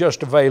age. He was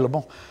just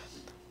available.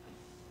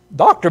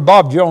 Dr.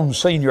 Bob Jones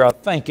Sr., I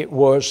think it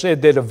was,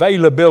 said that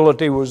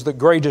availability was the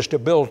greatest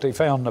ability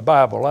found in the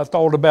Bible. I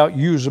thought about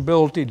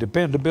usability,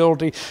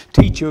 dependability,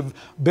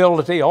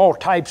 teachability, all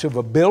types of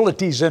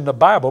abilities in the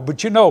Bible.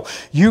 But you know,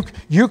 you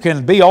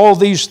can be all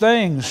these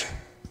things.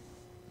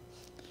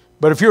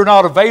 But if you're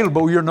not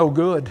available, you're no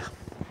good.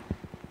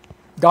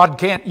 God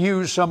can't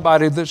use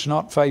somebody that's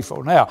not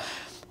faithful. Now,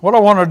 what I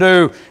want to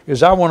do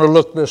is I want to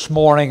look this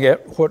morning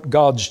at what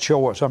God's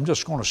choice. I'm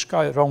just going to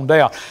skate on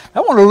down.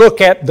 I want to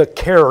look at the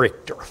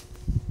character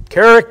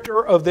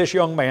of this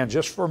young man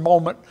just for a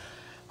moment.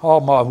 Oh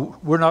my,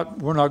 we're not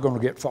going to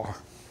get far.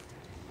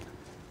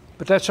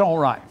 But that's all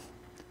right.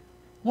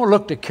 I want to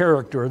look at the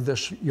character of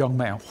this young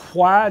man.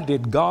 Why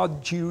did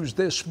God choose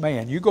this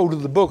man? You go to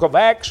the book of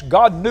Acts,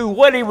 God knew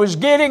what he was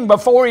getting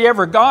before he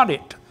ever got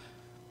it.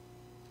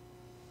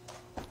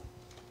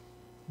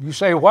 You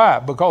say, why?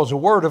 Because the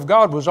Word of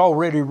God was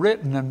already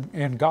written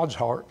in God's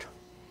heart.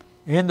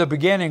 In the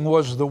beginning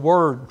was the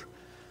Word.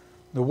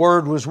 The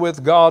Word was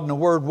with God, and the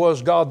Word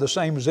was God, the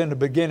same as in the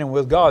beginning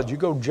with God. You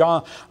go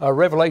to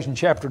Revelation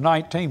chapter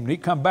 19. When he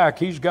come back,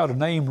 he's got a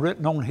name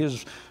written on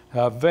his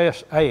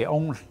vest,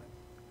 on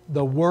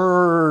the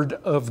Word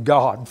of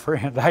God,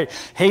 friend.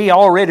 He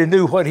already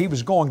knew what he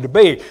was going to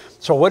be.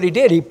 So what he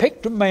did, he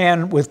picked a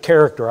man with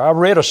character. I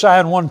read a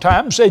sign one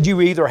time and said,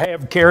 you either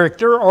have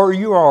character or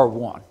you are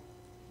one.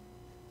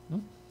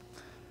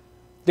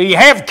 Do you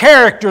have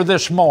character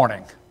this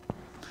morning?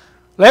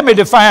 Let me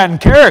define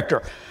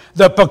character.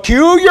 The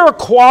peculiar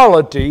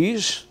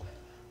qualities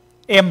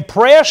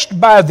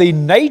impressed by the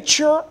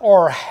nature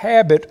or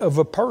habit of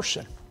a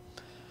person.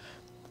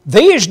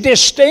 These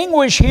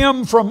distinguish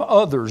him from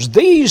others.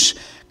 These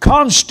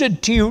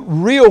constitute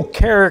real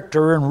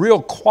character and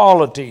real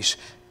qualities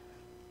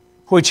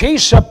which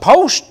he's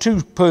supposed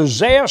to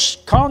possess,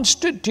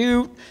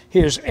 constitute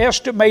his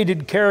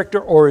estimated character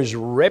or his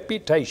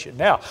reputation.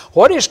 Now,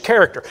 what is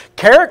character?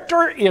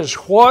 Character is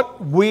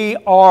what we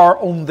are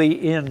on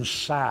the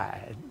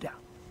inside.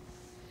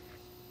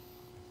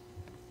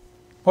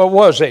 What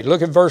was he?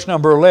 Look at verse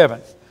number 11.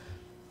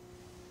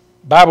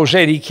 The Bible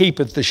said he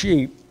keepeth the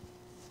sheep.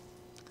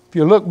 If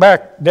you look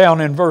back down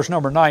in verse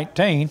number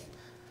 19,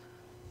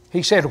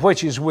 he said,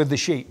 which is with the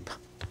sheep.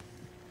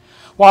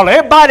 While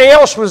everybody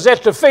else was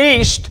at the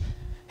feast,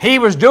 he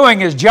was doing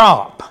his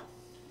job.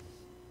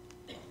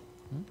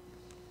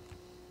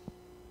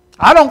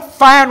 I don't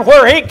find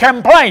where he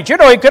complains. You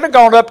know, he could have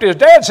gone up to his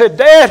dad and said,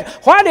 Dad,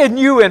 why didn't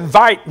you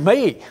invite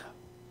me?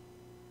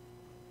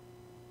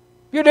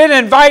 You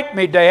didn't invite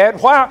me, Dad.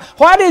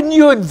 Why didn't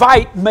you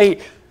invite me?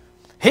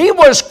 He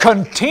was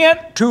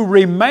content to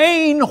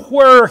remain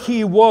where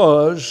he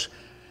was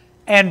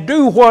and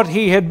do what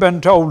he had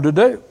been told to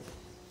do.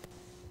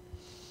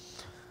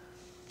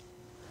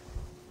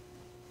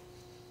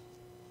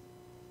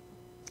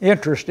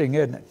 Interesting,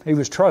 isn't it? He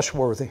was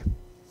trustworthy.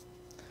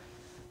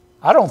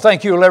 I don't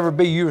think you'll ever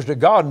be used of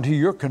God until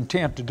you're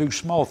content to do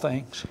small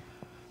things.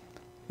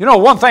 You know,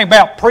 one thing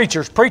about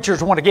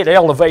preachers want to get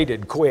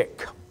elevated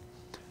quick.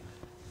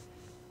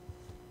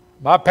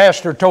 My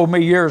pastor told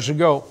me years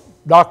ago,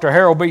 Dr.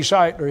 Harold B.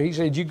 Seitler, he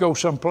said, you go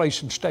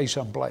someplace and stay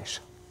someplace.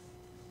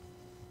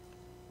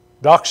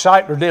 Dr.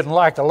 Seitler didn't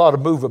like a lot of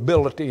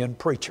movability in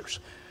preachers.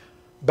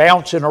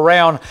 Bouncing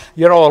around,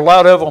 you know, a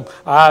lot of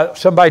them.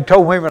 Somebody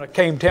told me when I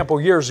came to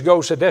Temple years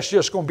ago, said, that's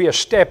just going to be a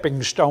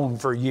stepping stone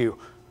for you.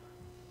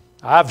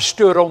 I've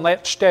stood on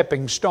that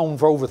stepping stone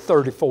for over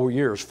 34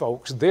 years,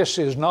 folks. This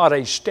is not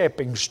a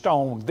stepping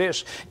stone.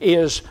 This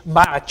is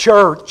my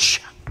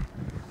church.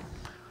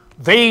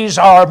 These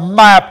are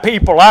my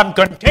people. I'm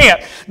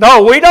content.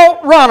 No, we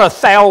don't run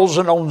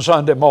 1,000 on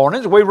Sunday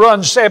mornings. We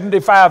run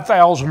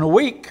 75,000 a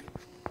week.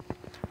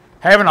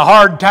 Having a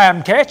hard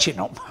time catching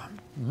them.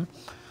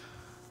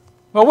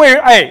 Well,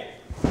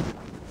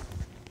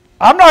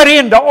 I'm not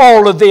into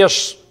all of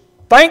this.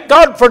 Thank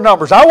God for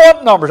numbers. I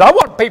want numbers. I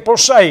want people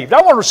saved.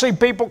 I want to see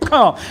people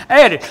come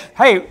at it.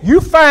 Hey, you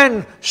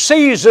find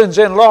seasons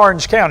in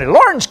Lawrence County.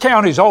 Lawrence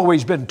County's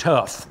always been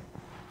tough.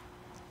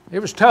 It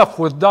was tough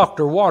with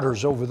Dr.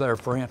 Waters over there,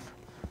 friend.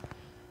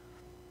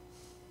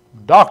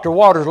 When Dr.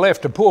 Waters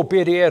left the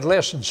pulpit, he had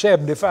less than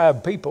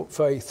 75 people at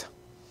Faith.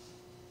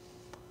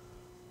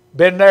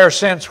 Been there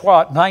since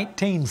what,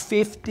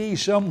 1950,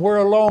 somewhere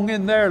along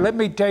in there. Let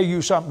me tell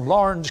you something.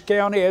 Lawrence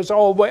County has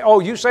always, oh,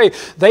 you say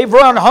they've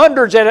run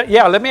hundreds at it.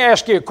 Yeah, let me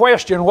ask you a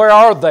question. Where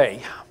are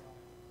they?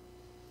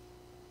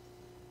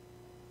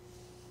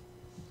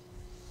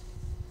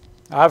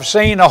 I've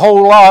seen a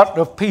whole lot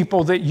of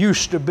people that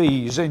used to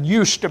be's,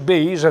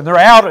 and they're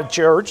out of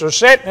church, they're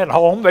sitting at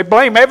home. They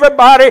blame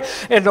everybody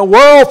in the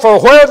world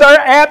for where they're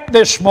at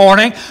this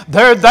morning.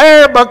 They're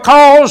there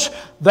because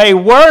they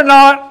were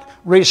not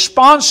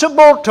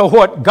responsible to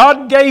what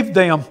God gave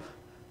them.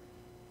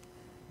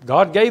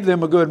 God gave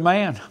them a good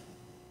man.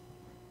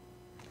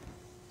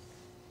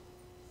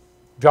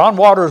 John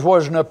Waters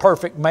wasn't a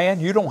perfect man.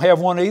 You don't have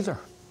one either.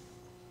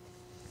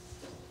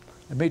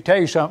 Let me tell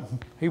you something.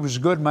 He was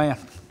a good man.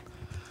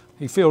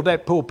 He filled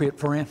that pulpit,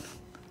 friend.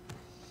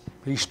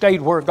 He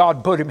stayed where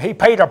God put him. He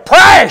paid a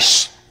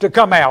price to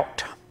come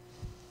out.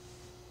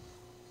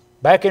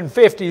 Back in the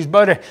 50s,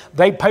 buddy,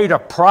 they paid a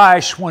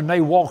price when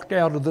they walked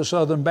out of the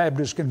Southern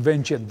Baptist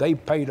Convention. They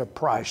paid a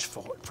price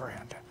for it,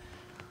 friend.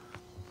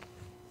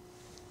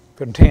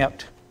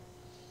 Content.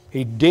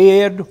 He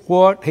did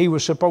what he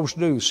was supposed to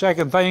do.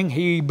 Second thing,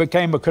 he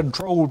became a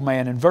controlled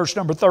man. In verse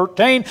number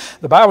 13,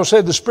 the Bible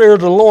said the Spirit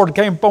of the Lord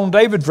came upon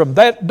David from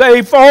that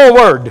day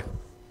forward.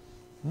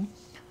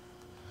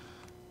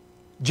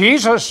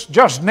 Jesus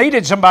just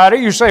needed somebody.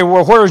 You say,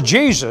 well, where's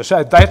Jesus?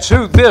 That's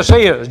who this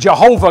is,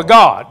 Jehovah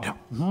God.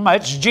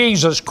 That's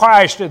Jesus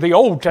Christ of the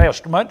Old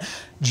Testament.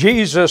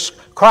 Jesus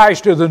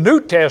Christ of the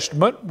New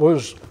Testament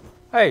was,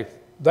 hey,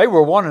 they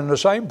were one and the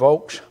same,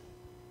 folks.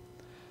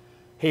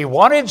 He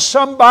wanted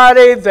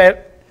somebody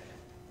that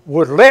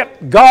would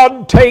let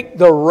God take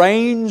the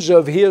reins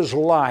of his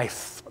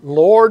life.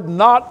 Lord,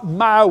 not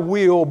my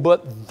will,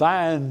 but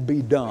thine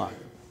be done.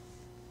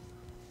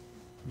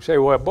 You say,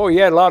 well, boy,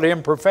 you had a lot of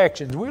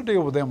imperfections. We'll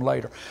deal with them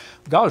later.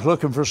 God's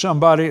looking for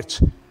somebody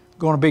that's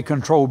going to be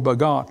controlled by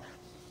God.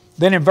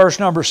 Then in verse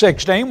number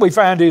 16, we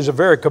find he's a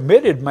very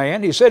committed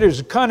man. He said he's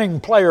a cunning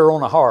player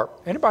on a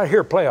harp. Anybody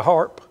here play a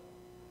harp?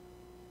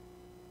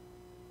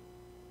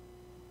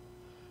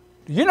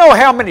 Do you know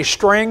how many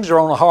strings are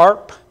on a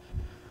harp?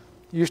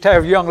 You used to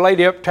have a young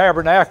lady up at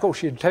Tabernacle.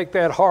 She'd take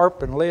that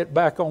harp and lay it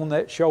back on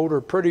that shoulder.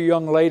 A pretty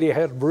young lady,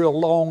 had real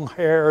long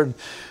hair, and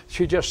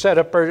she just sat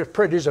up there as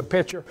pretty as a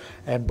picture.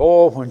 And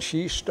boy, when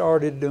she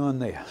started doing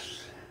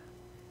this,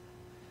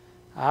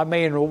 I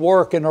mean,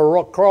 working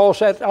across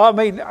that,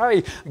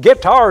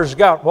 guitar's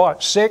got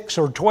what, 6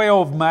 or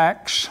 12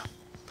 max?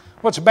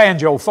 What's a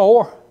banjo,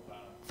 4?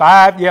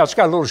 5? Yeah, it's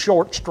got a little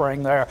short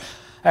string there.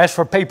 That's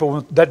for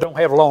people that don't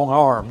have long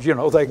arms. You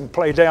know, they can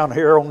play down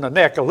here on the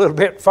neck a little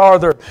bit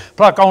farther,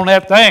 pluck on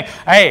that thing.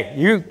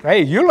 You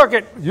look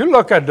at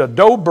the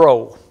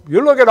dobro.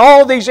 You look at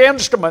all these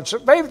instruments.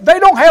 They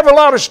don't have a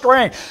lot of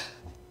string.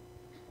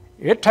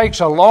 It takes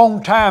a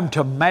long time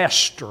to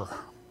master.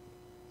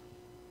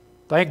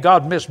 Thank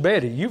God, Miss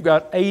Betty, you've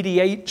got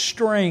 88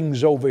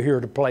 strings over here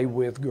to play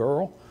with,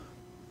 girl.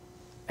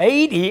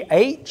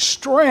 88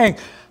 strings.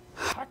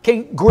 I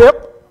can't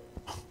grip.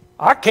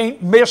 I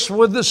can't miss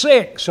with the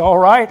 6, all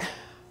right?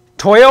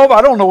 12,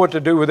 I don't know what to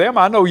do with them.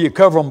 I know you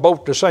cover them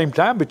both at the same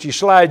time, but you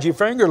slide your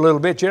finger a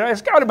little bit. You know,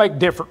 it's got to make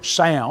different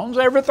sounds.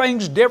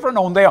 Everything's different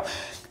on them.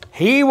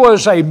 He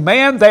was a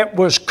man that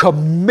was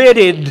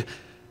committed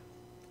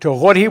to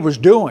what he was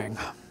doing.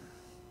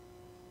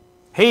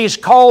 He's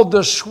called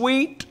the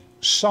sweet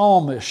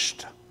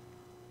psalmist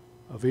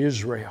of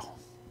Israel.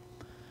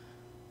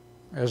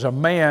 As a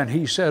man,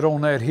 he sat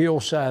on that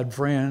hillside,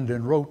 friend,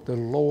 and wrote, "The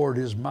Lord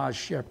is my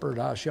shepherd,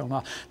 I shall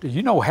not." Do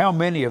you know how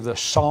many of the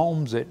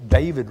Psalms that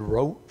David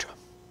wrote?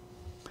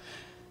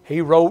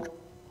 He wrote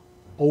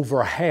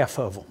over half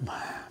of them.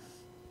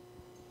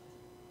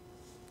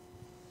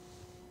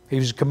 He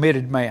was a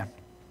committed man.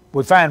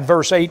 We find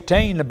verse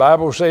 18, the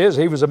Bible says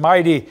he was a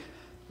mighty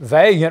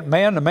valiant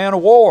man, a man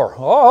of war.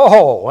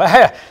 Oh,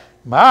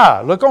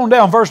 my, look on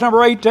down, verse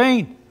number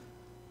 18.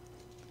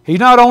 He's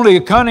not only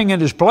a cunning in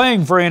his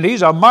playing, friend,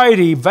 he's a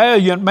mighty,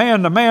 valiant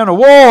man, the man of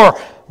war.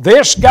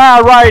 This guy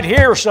right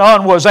here,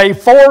 son, was a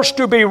force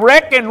to be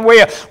reckoned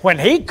with. When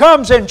he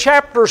comes in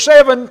chapter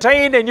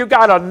 17 and you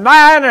got a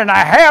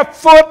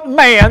 9.5-foot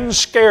man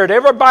scared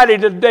everybody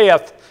to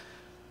death,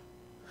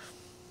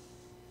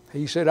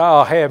 he said,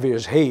 "I'll have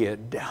his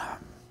head."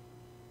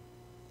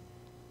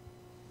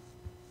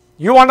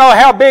 You want to know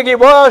how big he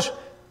was?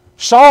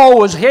 Saul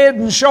was head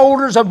and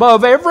shoulders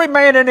above every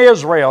man in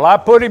Israel. I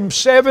put him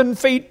 7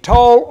 feet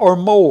tall or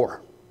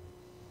more.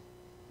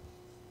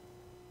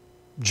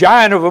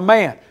 Giant of a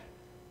man.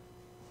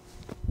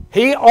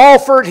 He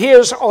offered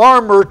his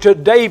armor to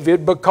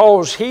David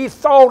because he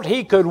thought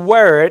he could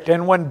wear it,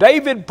 and when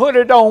David put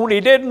it on,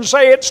 he didn't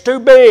say it's too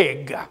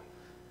big.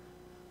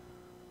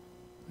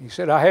 He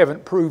said, "I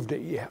haven't proved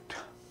it yet."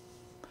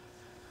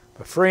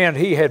 But friend,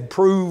 he had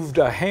proved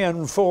a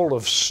handful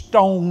of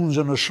stones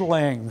and a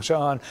sling,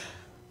 son.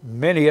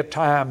 Many a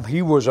time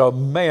he was a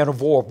man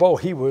of war. Boy,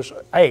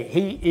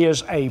 he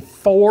is a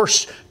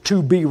force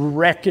to be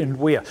reckoned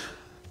with.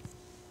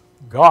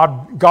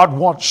 God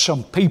wants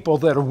some people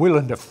that are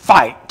willing to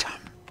fight.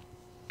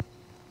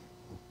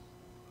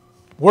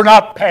 We're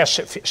not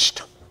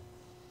pacifists.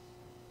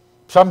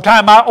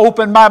 Sometimes I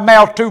open my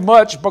mouth too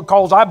much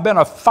because I've been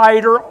a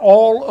fighter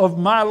all of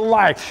my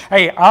life.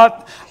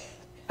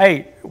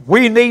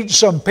 We need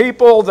some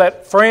people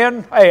that,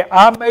 friend,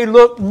 I may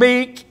look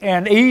meek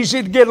and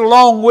easy to get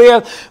along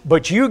with,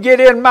 but you get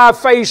in my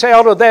face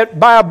out of that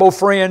Bible,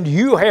 friend,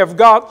 you have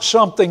got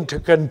something to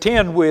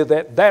contend with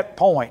at that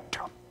point.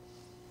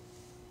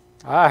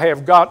 I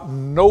have got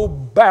no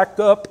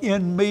backup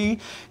in me,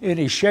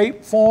 any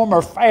shape, form,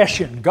 or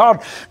fashion.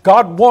 God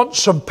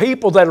wants some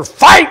people that'll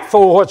fight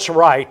for what's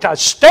right. I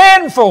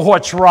stand for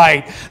what's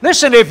right.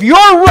 Listen, if you're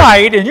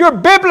right and you're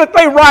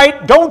biblically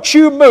right, don't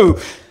you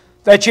move,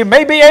 that you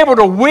may be able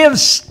to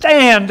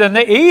withstand in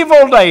the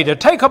evil day, to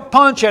take a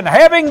punch, and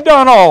having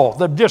done all,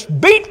 they've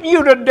just beaten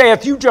you to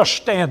death, you just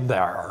stand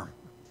there.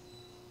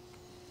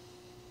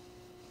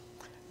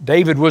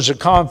 David was a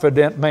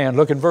confident man.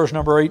 Look in verse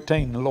number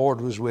 18. The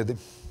Lord was with him.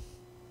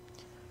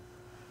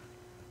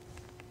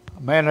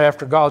 A man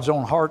after God's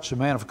own heart's a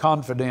man of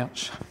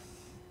confidence.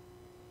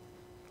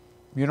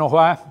 You know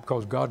why?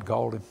 Because God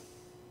called him.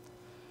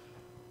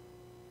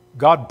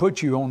 God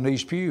put you on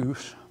these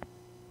pews.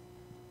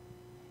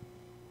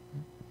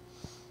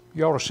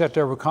 You ought to sit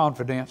there with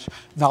confidence.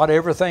 Not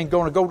everything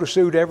going to go to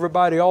suit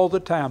everybody all the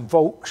time,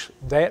 folks.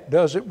 That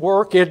doesn't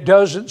work. It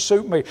doesn't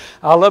suit me.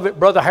 I love it.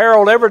 Brother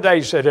Harold every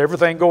day said,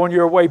 everything going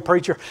your way,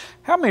 preacher.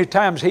 How many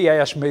times he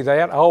asked me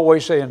that? I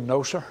always saying,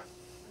 no, sir.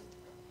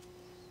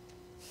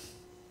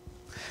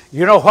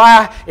 You know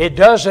why? It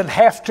doesn't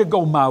have to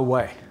go my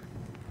way.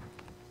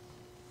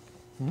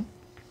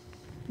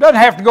 Doesn't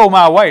have to go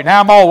my way. Now,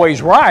 I'm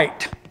always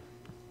right.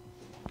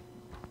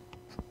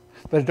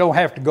 But it don't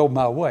have to go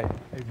my way.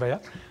 Amen.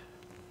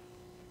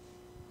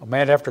 A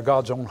man after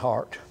God's own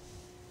heart.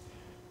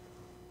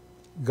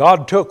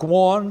 God took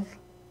one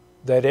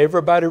that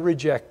everybody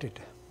rejected.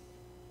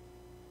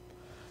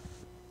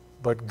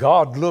 But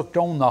God looked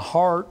on the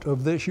heart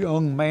of this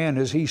young man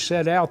as he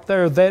sat out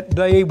there that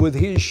day with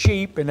his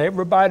sheep, and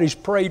everybody's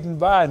parading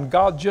by, and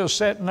God just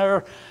sitting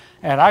there,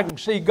 and I can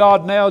see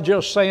God now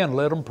just saying,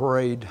 let them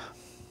parade.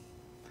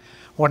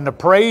 When the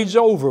parade's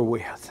over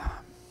with,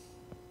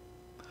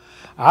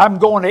 I'm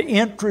going to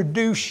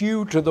introduce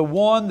you to the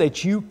one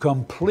that you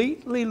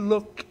completely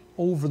looked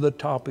over the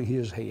top of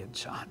his head,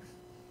 son.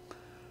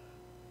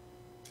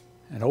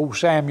 And old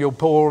Samuel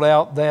pulled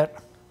out that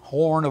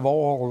horn of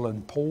oil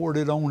and poured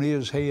it on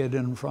his head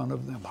in front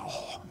of them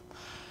all.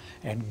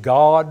 And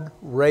God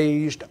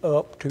raised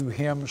up to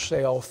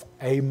himself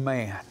a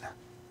man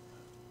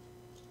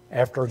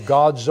after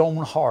God's own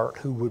heart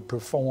who would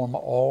perform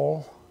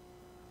all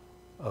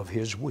of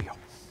his will.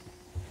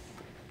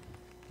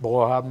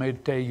 Boy, I may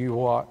tell you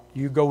what,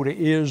 you go to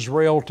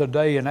Israel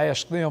today and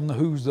ask them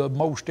who's the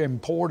most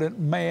important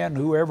man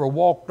who ever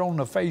walked on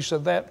the face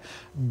of that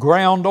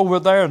ground over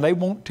there, and they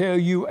won't tell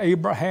you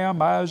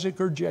Abraham, Isaac,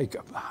 or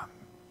Jacob.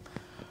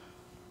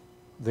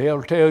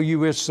 They'll tell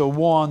you it's the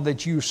one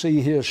that you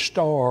see his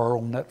star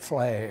on that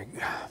flag.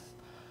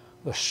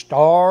 The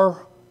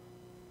Star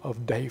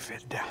of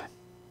David,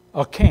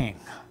 a king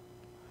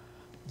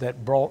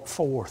that brought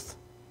forth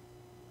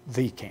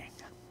the king.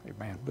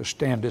 Amen. Let's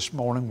stand this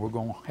morning. We're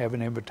going to have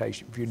an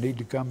invitation. If you need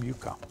to come, you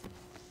come.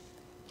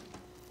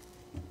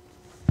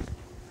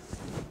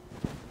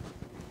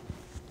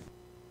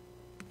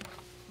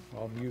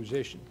 All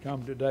musicians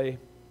come today.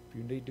 If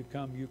you need to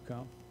come, you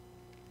come.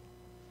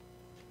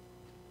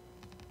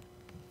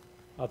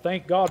 I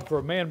thank God for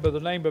a man by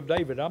the name of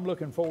David. I'm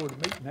looking forward to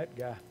meeting that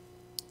guy.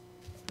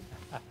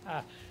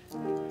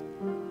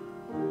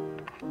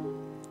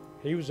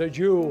 He was a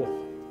jewel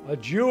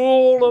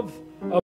of